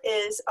speaker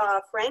is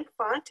Frank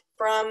Font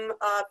from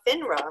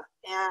FINRA.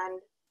 And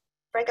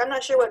Frank, I'm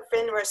not sure what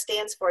FINRA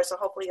stands for, so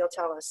hopefully you'll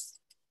tell us.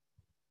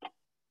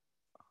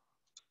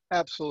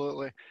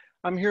 Absolutely.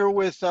 I'm here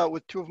with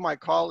two of my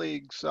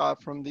colleagues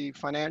from the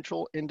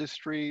Financial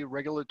Industry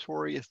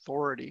Regulatory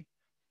Authority.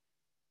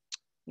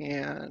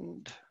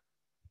 And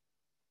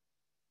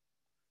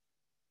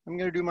I'm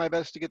going to do my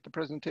best to get the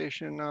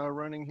presentation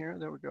running here.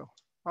 There we go.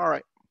 All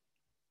right.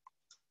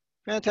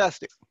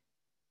 Fantastic.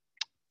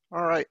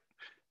 All right.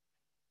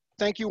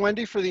 Thank you,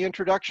 Wendy, for the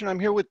introduction. I'm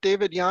here with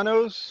David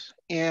Llanos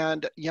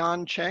and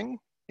Yan Cheng,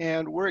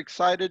 and we're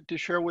excited to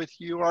share with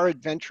you our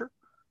adventure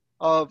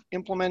of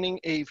implementing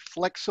a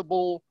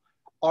flexible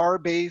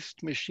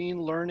R-based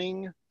machine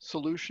learning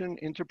solution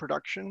into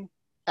production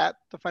at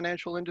the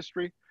Financial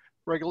Industry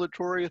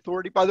Regulatory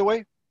Authority. By the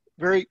way,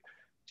 very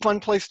fun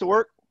place to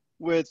work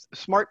with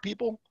smart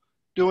people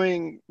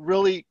doing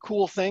really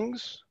cool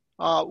things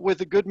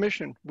with a good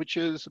mission, which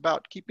is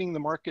about keeping the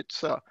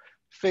markets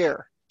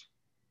fair.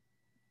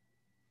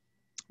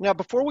 Now,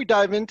 before we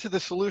dive into the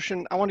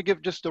solution, I want to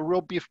give just a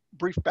real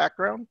brief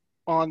background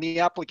on the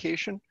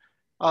application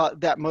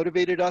that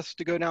motivated us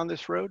to go down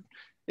this road.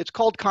 It's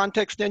called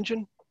Context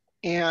Engine,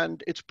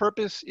 and its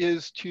purpose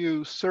is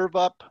to serve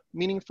up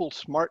meaningful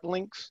smart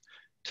links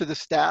to the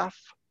staff.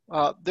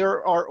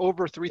 There are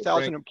over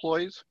 3,000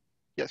 employees.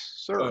 Yes,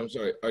 sir. Oh, I'm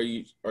sorry.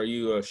 Are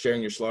you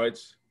sharing your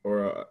slides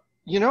or?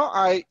 You know,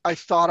 I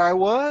thought I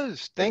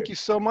was. Thank you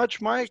so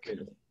much, Mike.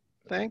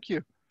 Thank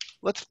you.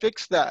 Let's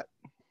fix that.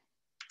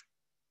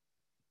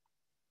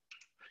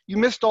 You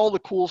missed all the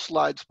cool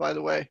slides, by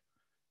the way.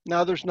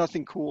 Now there's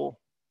nothing cool.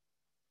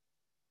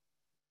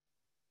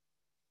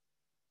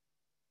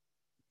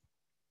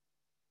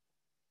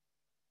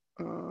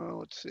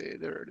 Let's see,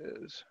 there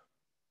it is.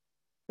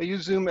 I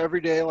use Zoom every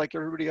day like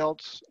everybody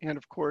else, and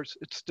of course,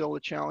 it's still a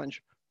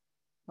challenge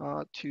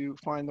to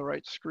find the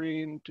right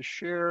screen to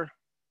share.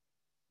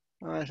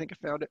 I think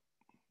I found it.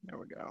 There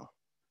we go.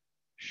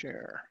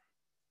 Share.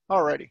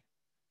 Alrighty.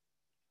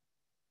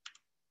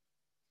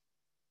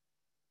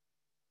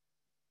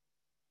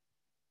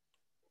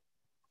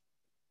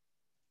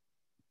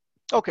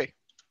 Okay.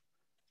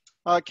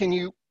 Can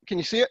you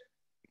see it?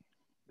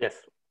 Yes.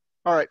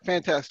 All right,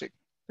 fantastic.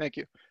 Thank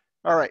you.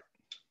 All right.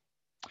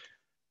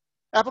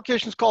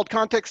 Application is called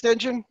Context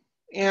Engine,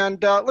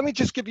 and let me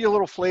just give you a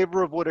little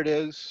flavor of what it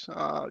is,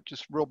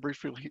 just real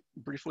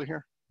briefly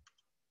here.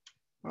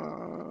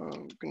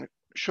 I'm going to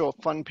show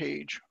a fun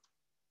page.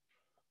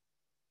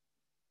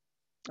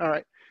 All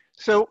right.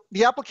 So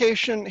the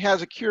application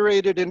has a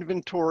curated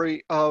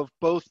inventory of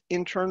both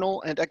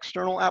internal and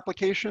external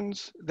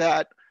applications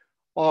that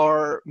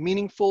are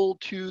meaningful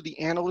to the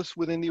analysts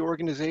within the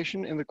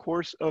organization in the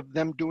course of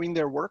them doing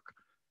their work.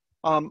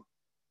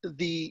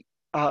 The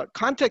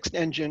context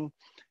engine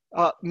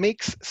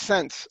makes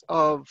sense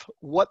of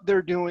what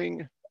they're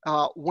doing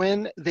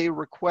when they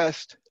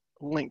request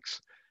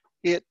links.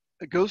 It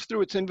goes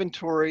through its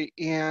inventory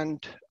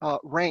and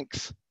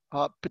ranks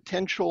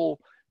potential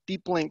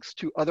deep links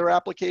to other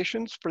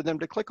applications for them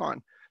to click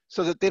on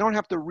so that they don't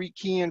have to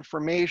rekey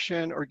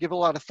information or give a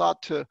lot of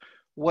thought to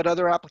what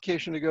other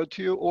application to go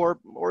to,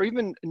 or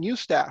even new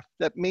staff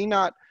that may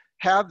not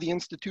have the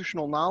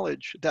institutional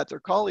knowledge that their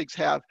colleagues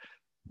have.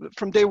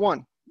 From day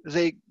one,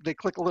 they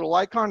click a little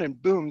icon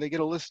and boom, they get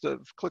a list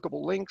of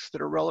clickable links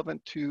that are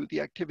relevant to the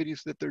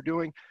activities that they're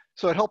doing.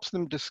 So it helps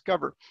them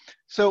discover.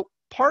 So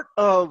part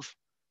of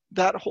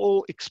that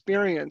whole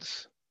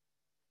experience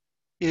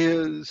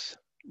is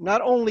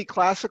not only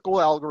classical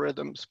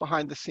algorithms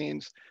behind the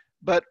scenes,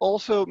 but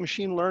also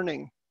machine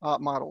learning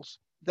models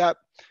that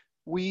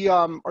we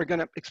are going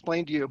to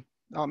explain to you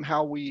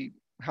how we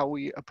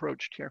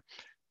approached here.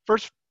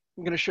 First,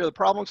 I'm going to share the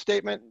problem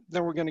statement,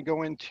 then we're going to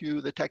go into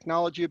the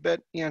technology a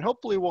bit, and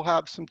hopefully we'll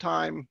have some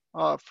time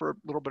for a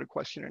little bit of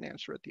question and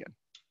answer at the end.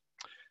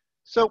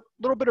 So a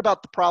little bit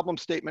about the problem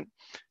statement.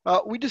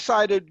 We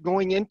decided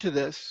going into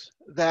this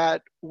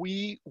that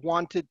we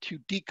wanted to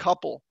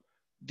decouple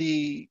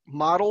the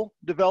model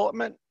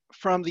development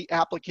from the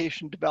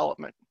application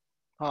development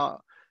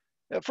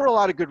for a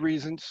lot of good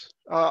reasons.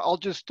 I'll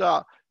just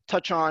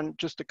touch on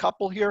just a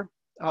couple here.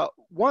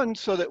 One,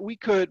 so that we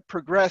could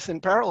progress in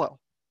parallel.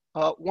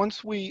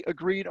 Once we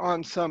agreed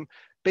on some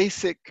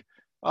basic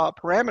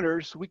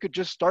parameters, we could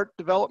just start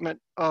development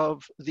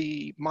of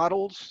the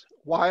models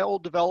while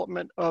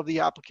development of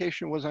the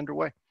application was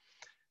underway.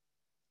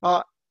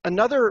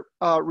 Another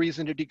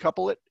reason to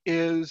decouple it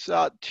is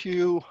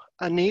to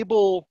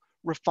enable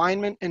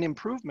refinement and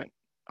improvement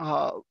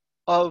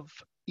of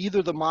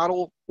either the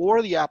model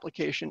or the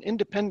application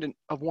independent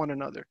of one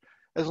another.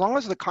 As long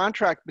as the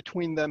contract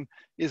between them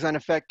is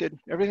unaffected,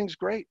 everything's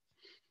great.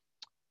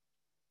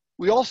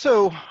 We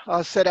also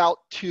set out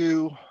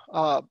to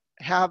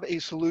have a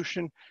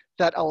solution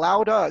that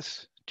allowed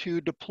us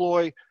to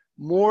deploy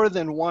more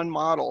than one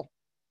model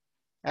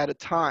at a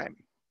time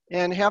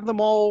and have them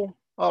all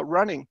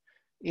running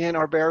in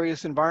our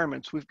various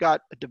environments. We've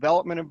got a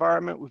development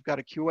environment, we've got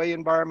a QA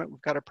environment,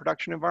 we've got a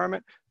production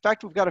environment. In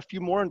fact, we've got a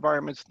few more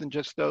environments than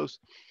just those.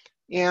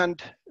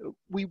 And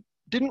we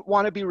didn't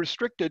want to be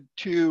restricted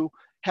to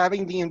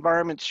having the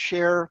environments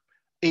share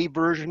a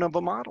version of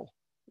a model.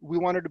 We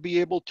wanted to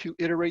be able to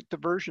iterate the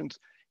versions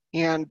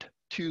and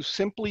to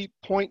simply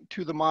point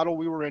to the model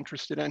we were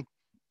interested in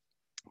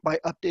by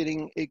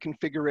updating a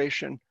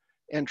configuration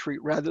entry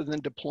rather than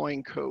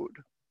deploying code.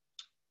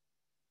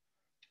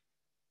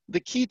 The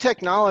key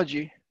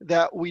technology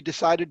that we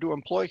decided to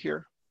employ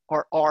here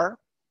are R,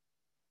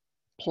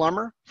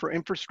 Plumber for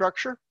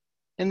infrastructure,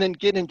 and then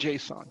Git and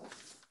JSON.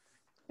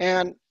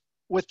 And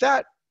with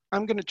that,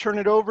 I'm going to turn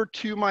it over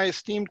to my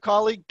esteemed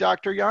colleague,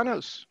 Dr.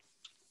 Llanos.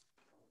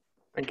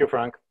 Thank you,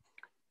 Frank.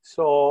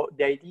 So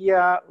the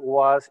idea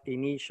was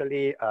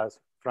initially, as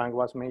Frank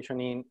was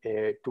mentioning,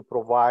 to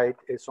provide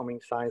some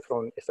insights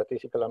from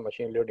statistical and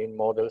machine learning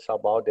models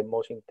about the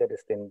most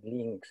interesting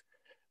links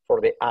for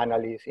the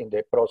analysts in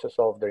the process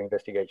of their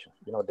investigation.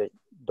 You know,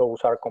 those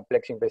are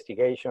complex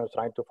investigations,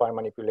 trying to find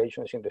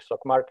manipulations in the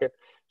stock market.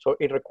 So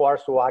it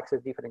requires to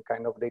access different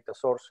kind of data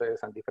sources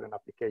and different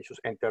applications,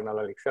 internal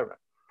and external.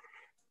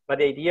 But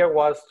the idea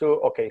was to,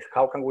 okay,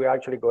 how can we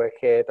actually go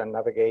ahead and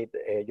navigate,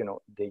 you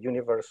know, the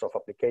universe of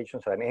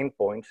applications and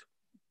endpoints.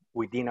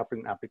 Within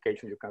an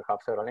application, you can have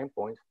several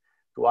endpoints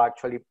to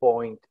actually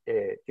point,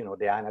 you know,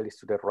 the analyst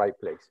to the right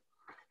place.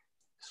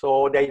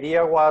 So the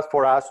idea was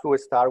for us to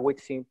start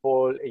with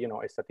simple, you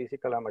know,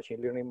 statistical and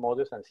machine learning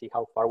models and see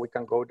how far we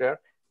can go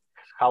there,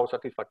 how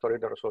satisfactory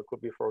the result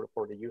could be for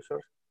the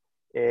users.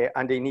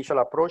 And the initial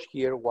approach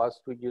here was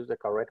to use the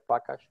Caret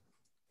package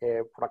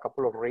for a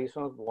couple of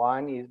reasons.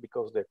 One is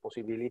because the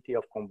possibility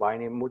of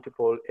combining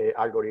multiple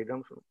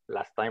algorithms.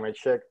 Last time I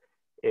checked,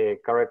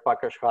 Caret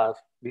package has,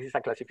 this is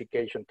a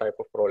classification type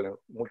of problem,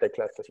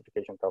 multi-class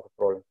classification type of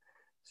problem.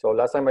 So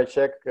last time I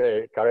checked,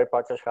 Caret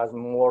package has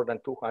more than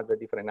 200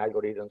 different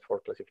algorithms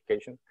for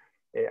classification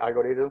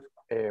algorithms.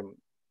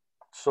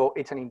 So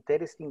it's an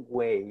interesting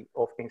way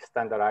of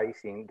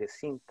standardizing the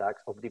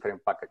syntax of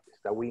different packages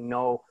that we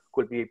know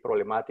could be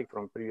problematic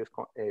from previous,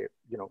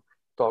 you know,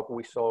 talk.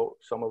 We saw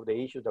some of the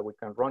issues that we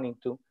can run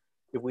into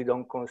if we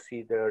don't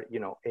consider,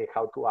 you know,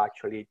 how to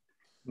actually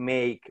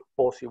make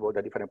possible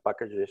the different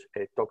packages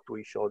talk to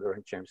each other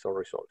in terms of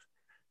results.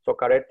 So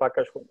Caret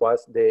package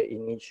was the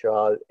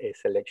initial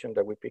selection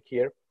that we picked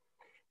here.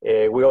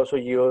 We also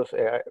use,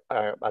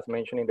 as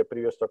mentioned in the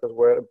previous talk as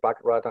well,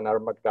 Backrut and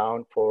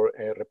Markdown for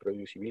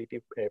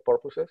reproducibility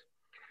purposes.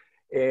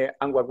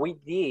 And what we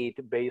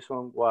did, based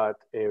on what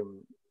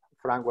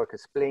Frank was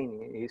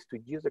explaining, is to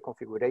use the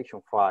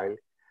configuration file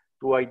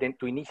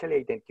to initially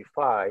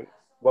identify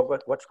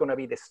what's going to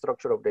be the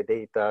structure of the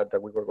data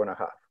that we were going to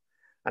have.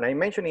 And I'm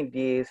mentioning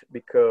this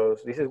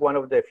because this is one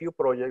of the few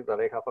projects that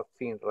I have at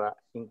FINRA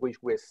in which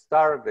we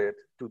started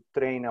to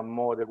train a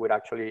model with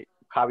actually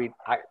having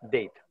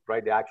data,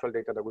 right? The actual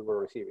data that we were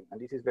receiving.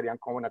 And this is very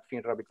uncommon at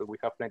FINRA because we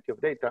have plenty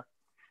of data.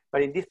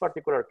 But in this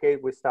particular case,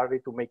 we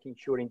started to making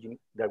sure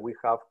that we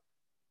have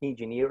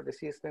engineered the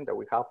system, that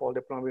we have all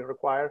the plumbing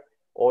required,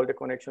 all the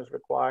connections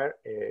required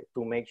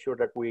to make sure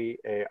that we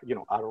you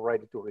know, are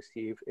ready to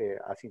receive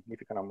a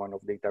significant amount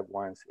of data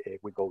once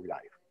we go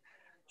live.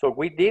 So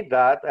we did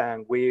that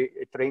and we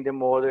trained the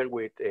model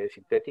with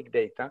synthetic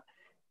data.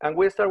 And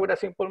we start with a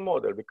simple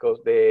model because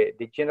the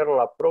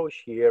general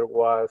approach here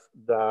was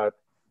that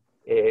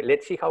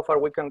let's see how far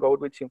we can go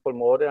with simple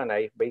model and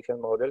a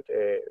Bayesian model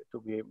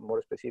to be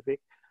more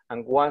specific.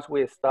 And once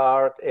we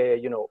start,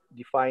 you know,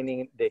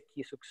 defining the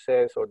key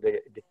success or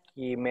the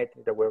key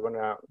metric that we're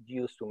gonna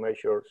use to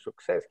measure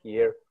success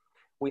here,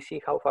 we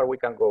see how far we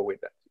can go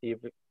with that. If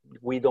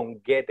we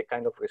don't get the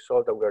kind of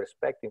result that we're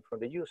expecting from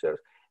the users,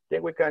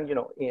 then we can, you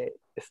know,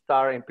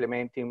 start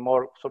implementing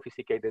more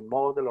sophisticated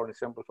model or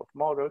ensembles of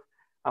models.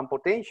 And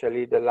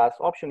potentially the last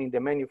option in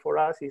the menu for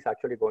us is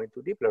actually going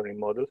to deep learning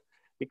models,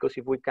 because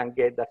if we can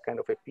get that kind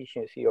of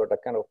efficiency or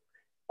that kind of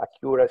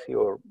accuracy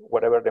or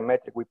whatever the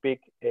metric we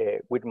pick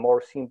with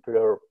more simple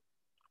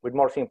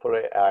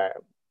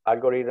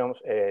algorithms,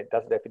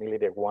 that's definitely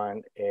the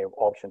one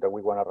option that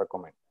we want to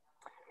recommend.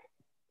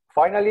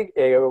 Finally,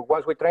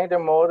 once we train the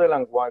model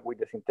and with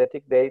the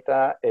synthetic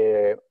data,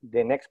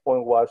 the next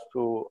point was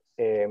to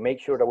make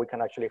sure that we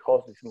can actually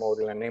host this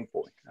model and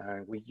endpoint.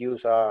 And we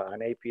use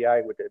an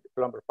API with the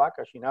Plumber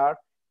package in R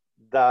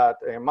that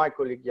my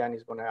colleague Jan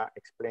is going to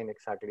explain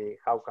exactly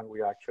how can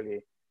we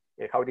actually,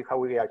 how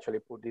we actually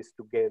put this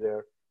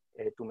together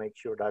to make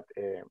sure that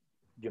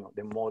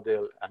the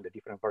model and the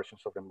different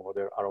versions of the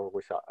model are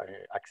always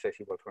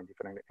accessible from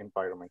different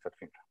environments at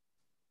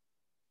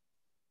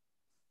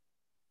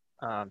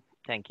FINRA.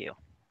 Thank you.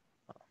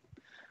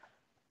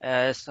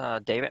 As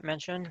David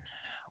mentioned,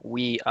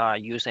 we are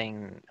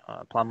using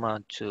Plumber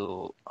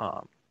to,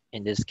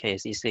 in this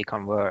case, easily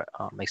convert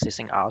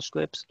existing R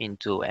scripts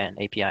into an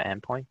API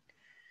endpoint.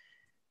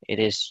 It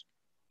is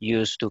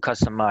used to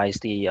customize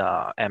the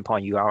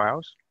endpoint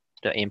URLs,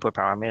 the input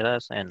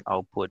parameters, and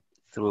output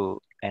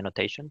through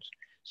annotations.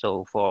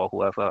 So for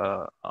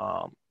whoever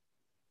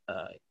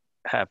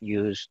have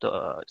used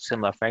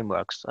similar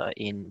frameworks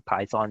in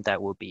Python,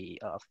 that will be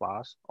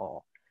Flask,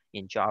 or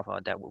in Java,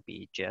 that will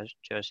be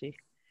Jersey.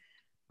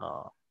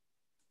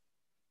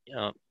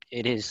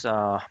 It is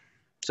so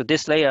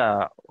this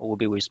layer will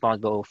be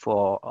responsible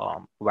for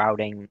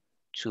routing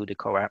to the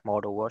correct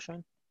model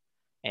version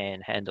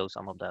and handle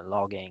some of the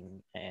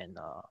logging and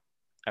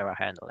error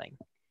handling.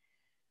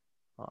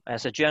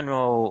 As a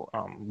general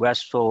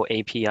RESTful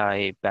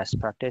API best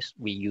practice,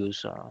 we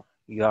use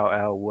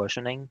URL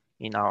versioning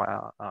in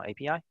our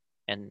API,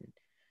 and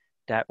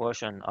that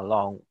version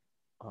along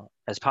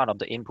as part of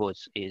the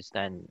inputs is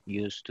then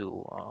used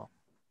to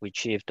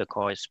retrieve the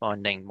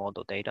corresponding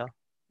model data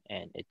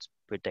and its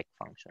predict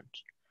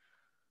functions.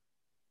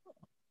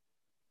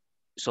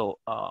 So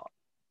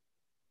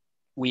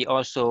we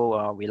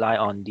also rely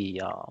on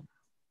the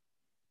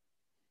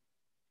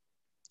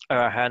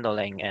error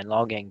handling and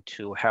logging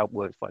to help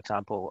with, for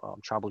example,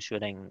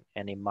 troubleshooting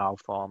any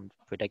malformed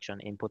prediction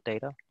input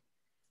data.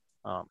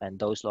 And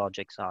those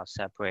logics are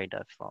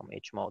separated from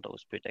each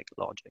model's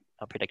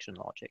prediction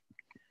logic.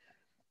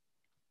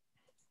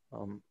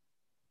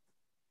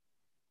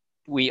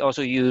 We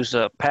also use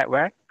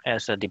PetRack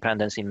as a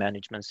dependency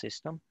management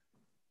system.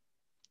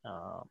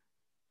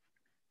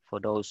 For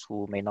those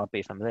who may not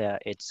be familiar,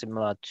 it's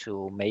similar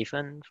to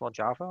Maven for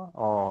Java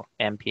or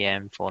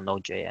NPM for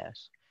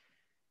Node.js.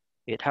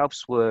 It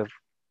helps with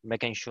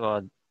making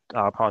sure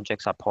our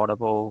projects are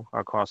portable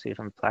across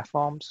different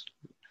platforms.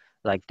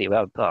 Like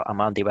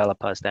among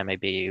developers, there may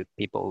be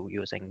people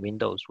using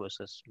Windows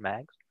versus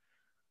Mac,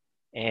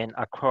 and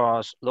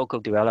across local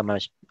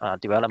development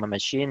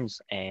machines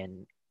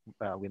and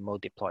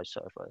remote deploy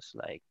servers.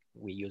 Like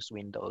we use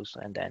Windows,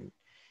 and then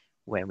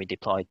when we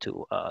deploy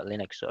to a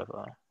Linux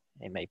server,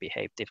 it may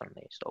behave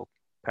differently. So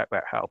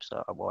PetRack helps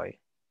avoid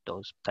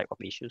those type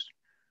of issues.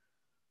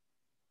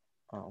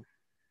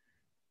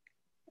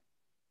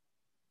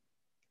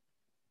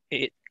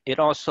 It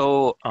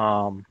also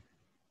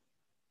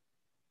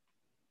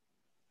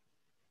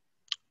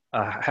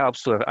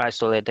helps with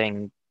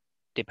isolating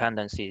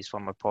dependencies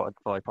from a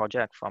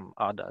project from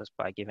others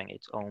by giving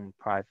its own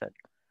private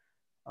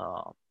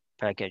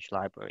package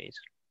libraries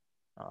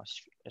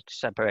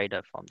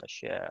separated from the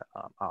shared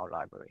R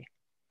library.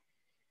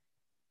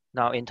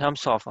 Now, in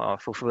terms of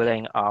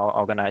fulfilling our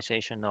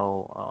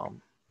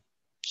organizational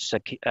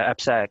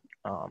AppSec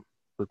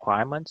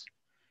requirements,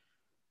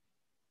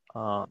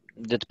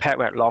 the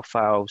PetRack log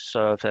file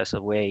serves as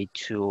a way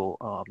to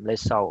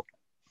list out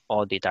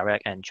all the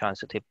direct and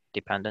transitive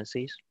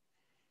dependencies.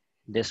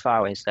 This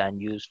file is then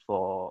used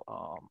for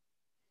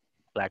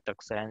Black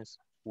Duck Sense,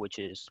 which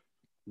is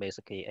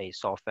basically a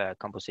software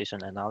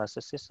composition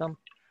analysis system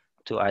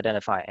to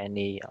identify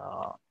any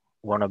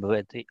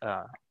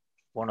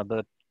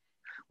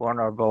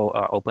vulnerable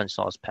open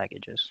source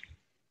packages.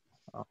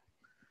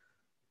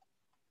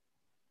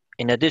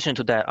 In addition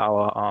to that,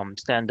 our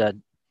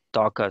standard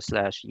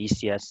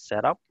Docker/ECS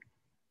setup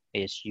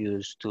is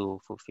used to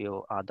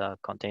fulfill other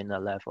container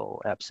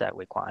level AppSec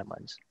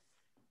requirements,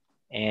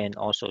 and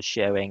also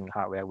sharing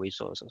hardware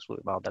resources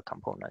with other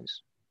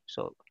components.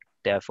 So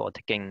therefore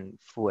taking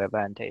full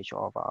advantage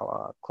of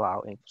our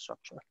cloud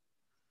infrastructure.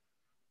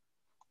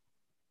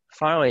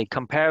 Finally,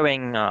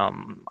 comparing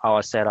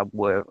our setup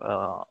with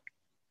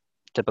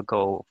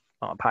typical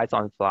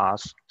Python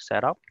Flask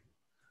setup.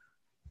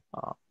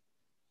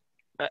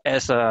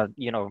 As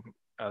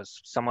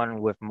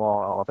someone with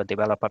more of a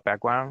developer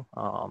background,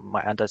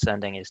 my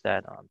understanding is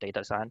that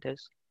data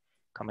scientists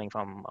coming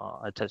from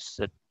a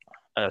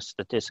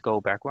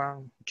statistical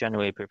background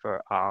generally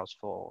prefer R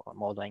for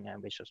modeling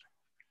and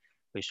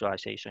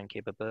visualization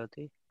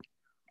capability,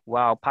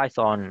 while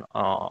Python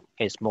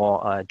is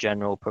more a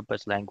general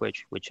purpose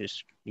language, which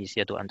has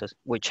easier to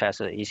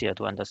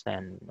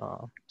understand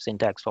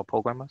syntax for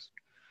programmers,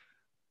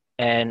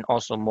 and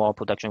also more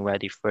production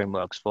ready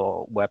frameworks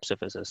for web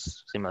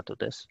services similar to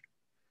this.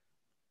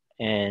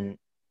 And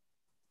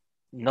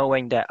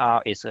knowing that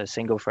R is a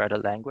single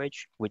threaded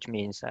language, which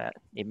means that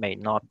it may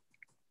not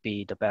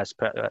be the best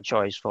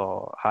choice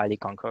for highly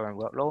concurrent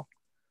workload.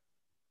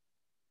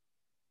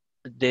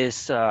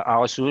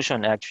 Our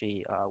solution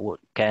actually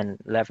can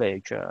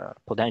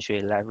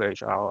potentially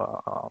leverage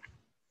our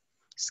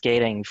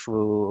scaling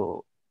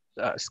to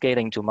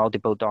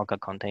multiple Docker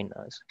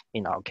containers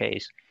in our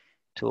case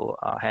to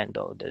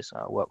handle this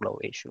workload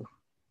issue.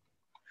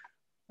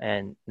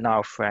 And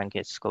now Frank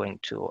is going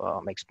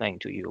to explain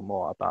to you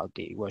more about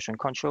the version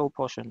control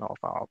portion of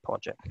our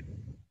project.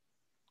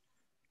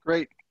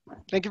 Great.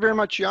 Thank you very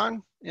much,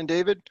 Jan and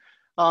David.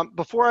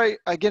 Before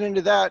I get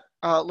into that,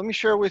 let me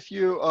share with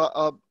you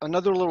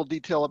another little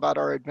detail about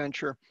our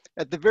adventure.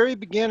 At the very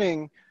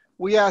beginning,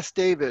 we asked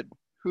David,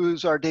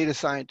 who's our data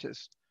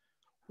scientist,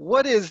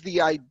 what is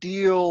the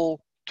ideal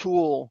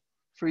tool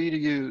for you to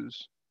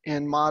use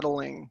in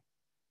modeling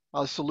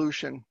a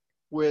solution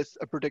with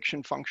a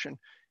prediction function?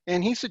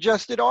 And he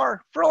suggested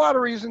R for a lot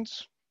of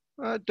reasons.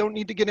 Don't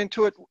need to get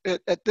into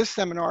it at this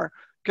seminar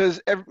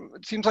because it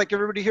seems like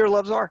everybody here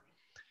loves R.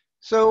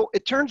 So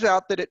it turns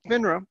out that at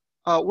FINRA,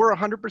 we're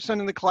 100%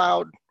 in the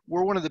cloud.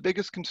 We're one of the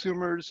biggest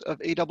consumers of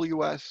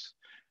AWS.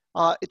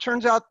 It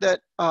turns out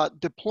that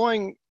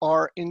deploying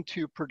R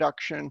into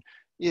production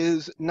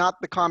is not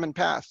the common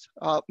path.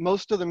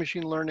 Most of the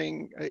machine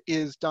learning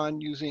is done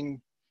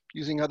using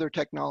other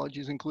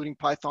technologies, including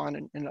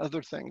Python and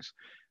other things.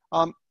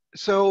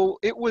 So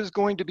it was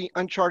going to be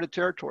uncharted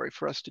territory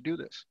for us to do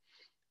this.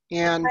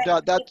 And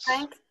that's,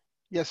 Frank?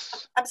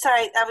 Yes. I'm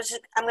sorry,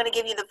 I'm going to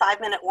give you the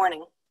 5-minute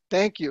warning.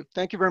 Thank you.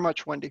 Thank you very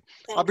much, Wendy.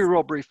 Thanks. I'll be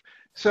real brief.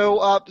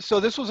 So, so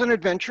this was an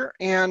adventure,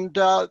 and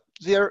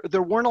there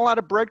weren't a lot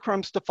of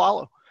breadcrumbs to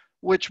follow,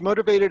 which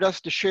motivated us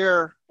to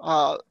share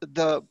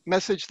the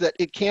message that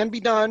it can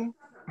be done.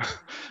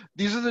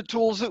 These are the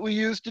tools that we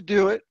use to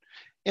do it.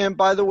 And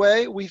by the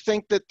way, we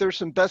think that there's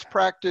some best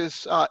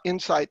practice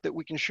insight that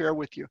we can share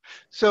with you.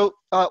 So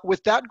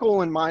with that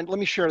goal in mind, let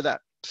me share that.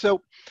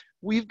 So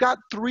we've got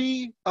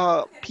 3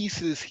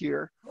 pieces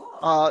here.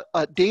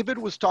 David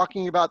was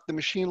talking about the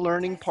machine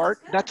learning part.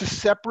 That's a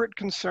separate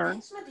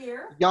concern.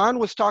 Jan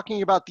was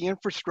talking about the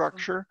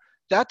infrastructure.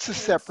 That's a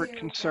separate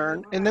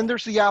concern. And then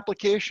there's the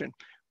application.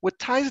 What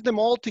ties them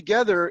all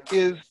together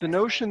is the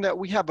notion that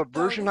we have a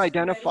version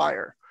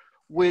identifier,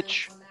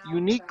 which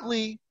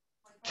uniquely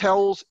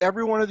tells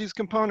every one of these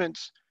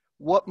components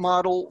what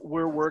model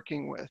we're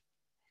working with.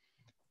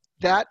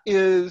 That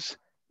is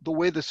the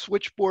way the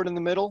switchboard in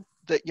the middle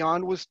that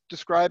Jan was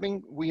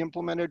describing, we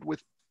implemented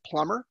with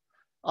Plumber,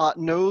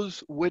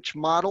 knows which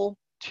model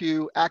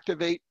to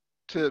activate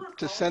to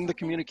send the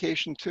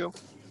communication to.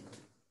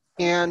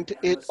 And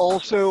it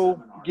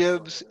also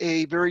gives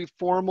a very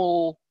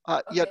formal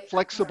yet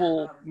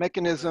flexible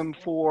mechanism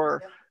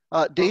for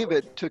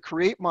David to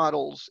create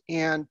models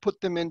and put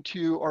them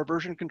into our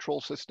version control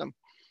system.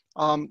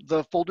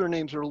 The folder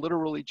names are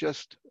literally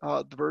just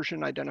the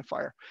version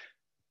identifier.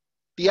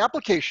 The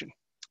application.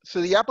 So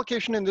the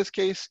application in this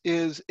case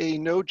is a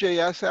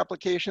Node.js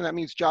application. That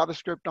means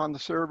JavaScript on the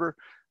server.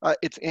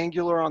 It's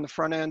Angular on the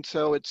front end,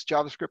 so it's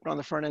JavaScript on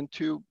the front end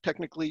too,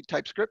 technically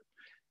TypeScript.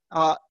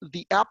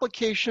 The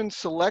application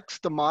selects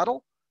the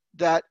model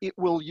that it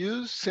will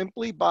use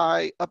simply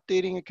by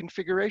updating a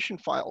configuration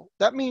file.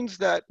 That means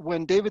that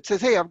when David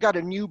says, hey, I've got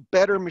a new,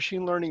 better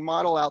machine learning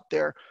model out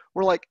there,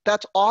 we're like,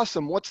 that's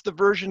awesome. What's the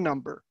version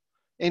number?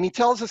 And he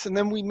tells us, and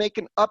then we make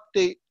an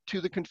update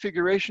to the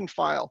configuration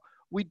file.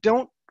 We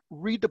don't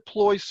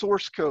redeploy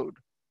source code.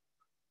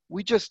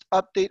 We just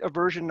update a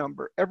version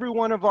number. Every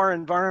one of our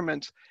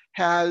environments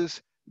has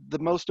the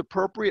most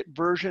appropriate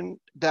version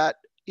that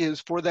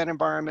is for that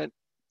environment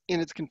in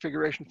its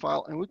configuration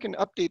file, and we can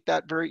update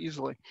that very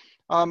easily.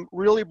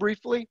 Really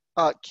briefly,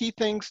 key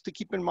things to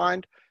keep in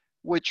mind,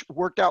 which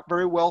worked out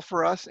very well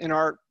for us in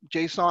our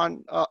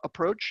JSON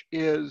approach,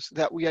 is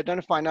that we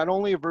identify not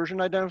only a version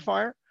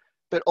identifier,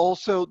 but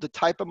also the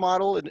type of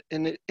model,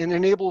 and it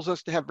enables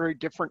us to have very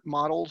different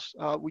models.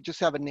 We just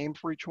have a name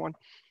for each one.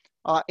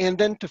 And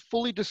then to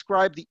fully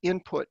describe the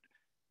input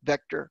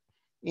vector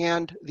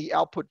and the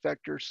output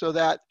vector so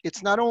that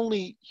it's not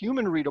only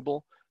human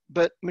readable,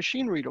 but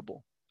machine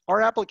readable.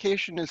 Our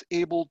application is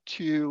able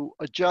to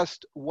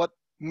adjust what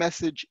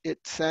message it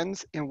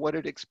sends and what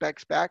it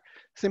expects back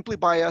simply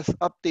by us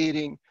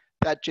updating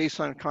that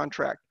JSON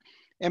contract.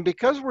 And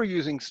because we're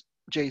using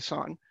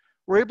JSON,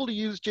 we're able to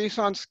use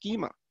JSON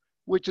schema,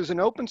 which is an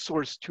open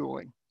source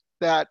tooling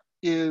that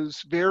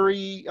is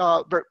very,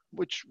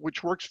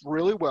 which works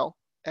really well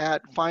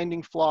at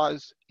finding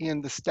flaws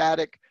in the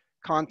static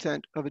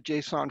content of a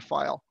JSON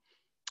file.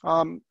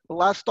 The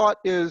last thought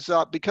is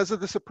because of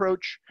this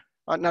approach,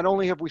 not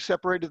only have we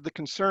separated the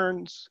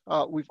concerns,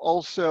 we've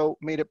also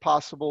made it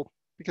possible,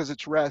 because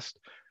it's REST,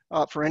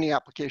 for any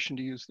application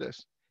to use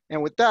this.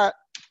 And with that,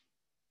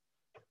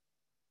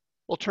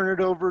 we'll turn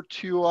it over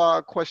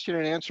to question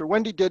and answer.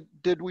 Wendy,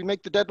 did we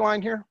make the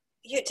deadline here?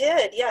 You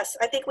did, yes.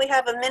 I think we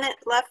have a minute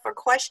left for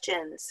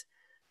questions.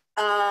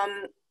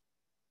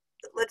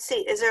 Let's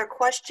see, is there a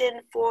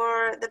question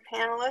for the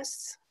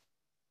panelists?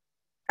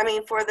 I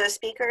mean, for the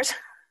speakers?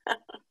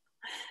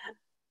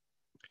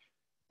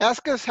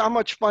 Ask us how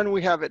much fun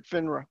we have at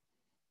FINRA.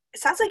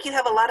 It sounds like you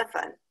have a lot of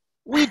fun.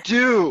 We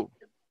do.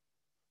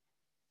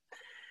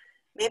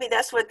 Maybe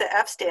that's what the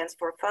F stands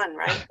for, fun,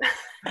 right?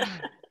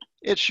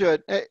 It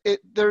should.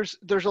 There's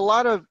a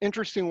lot of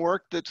interesting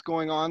work that's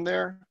going on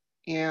there,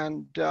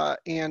 and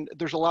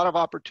there's a lot of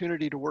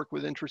opportunity to work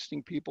with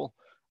interesting people.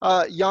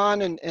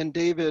 Jan and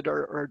David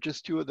are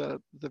just two of the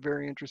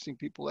very interesting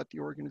people at the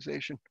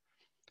organization.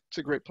 It's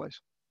a great place.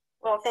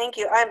 Well, thank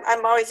you.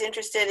 I'm always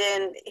interested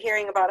in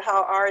hearing about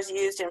how R is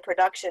used in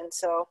production.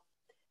 So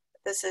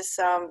this is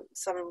some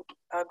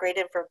great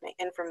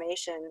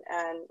information,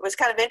 and it was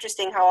kind of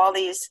interesting how all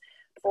these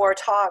 4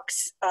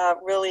 talks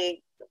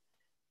really,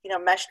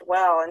 meshed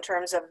well in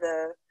terms of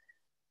the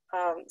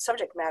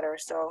subject matter.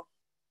 So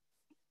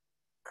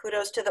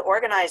kudos to the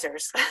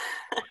organizers.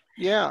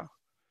 Yeah.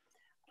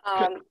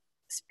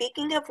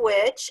 Speaking of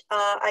which,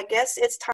 I guess it's time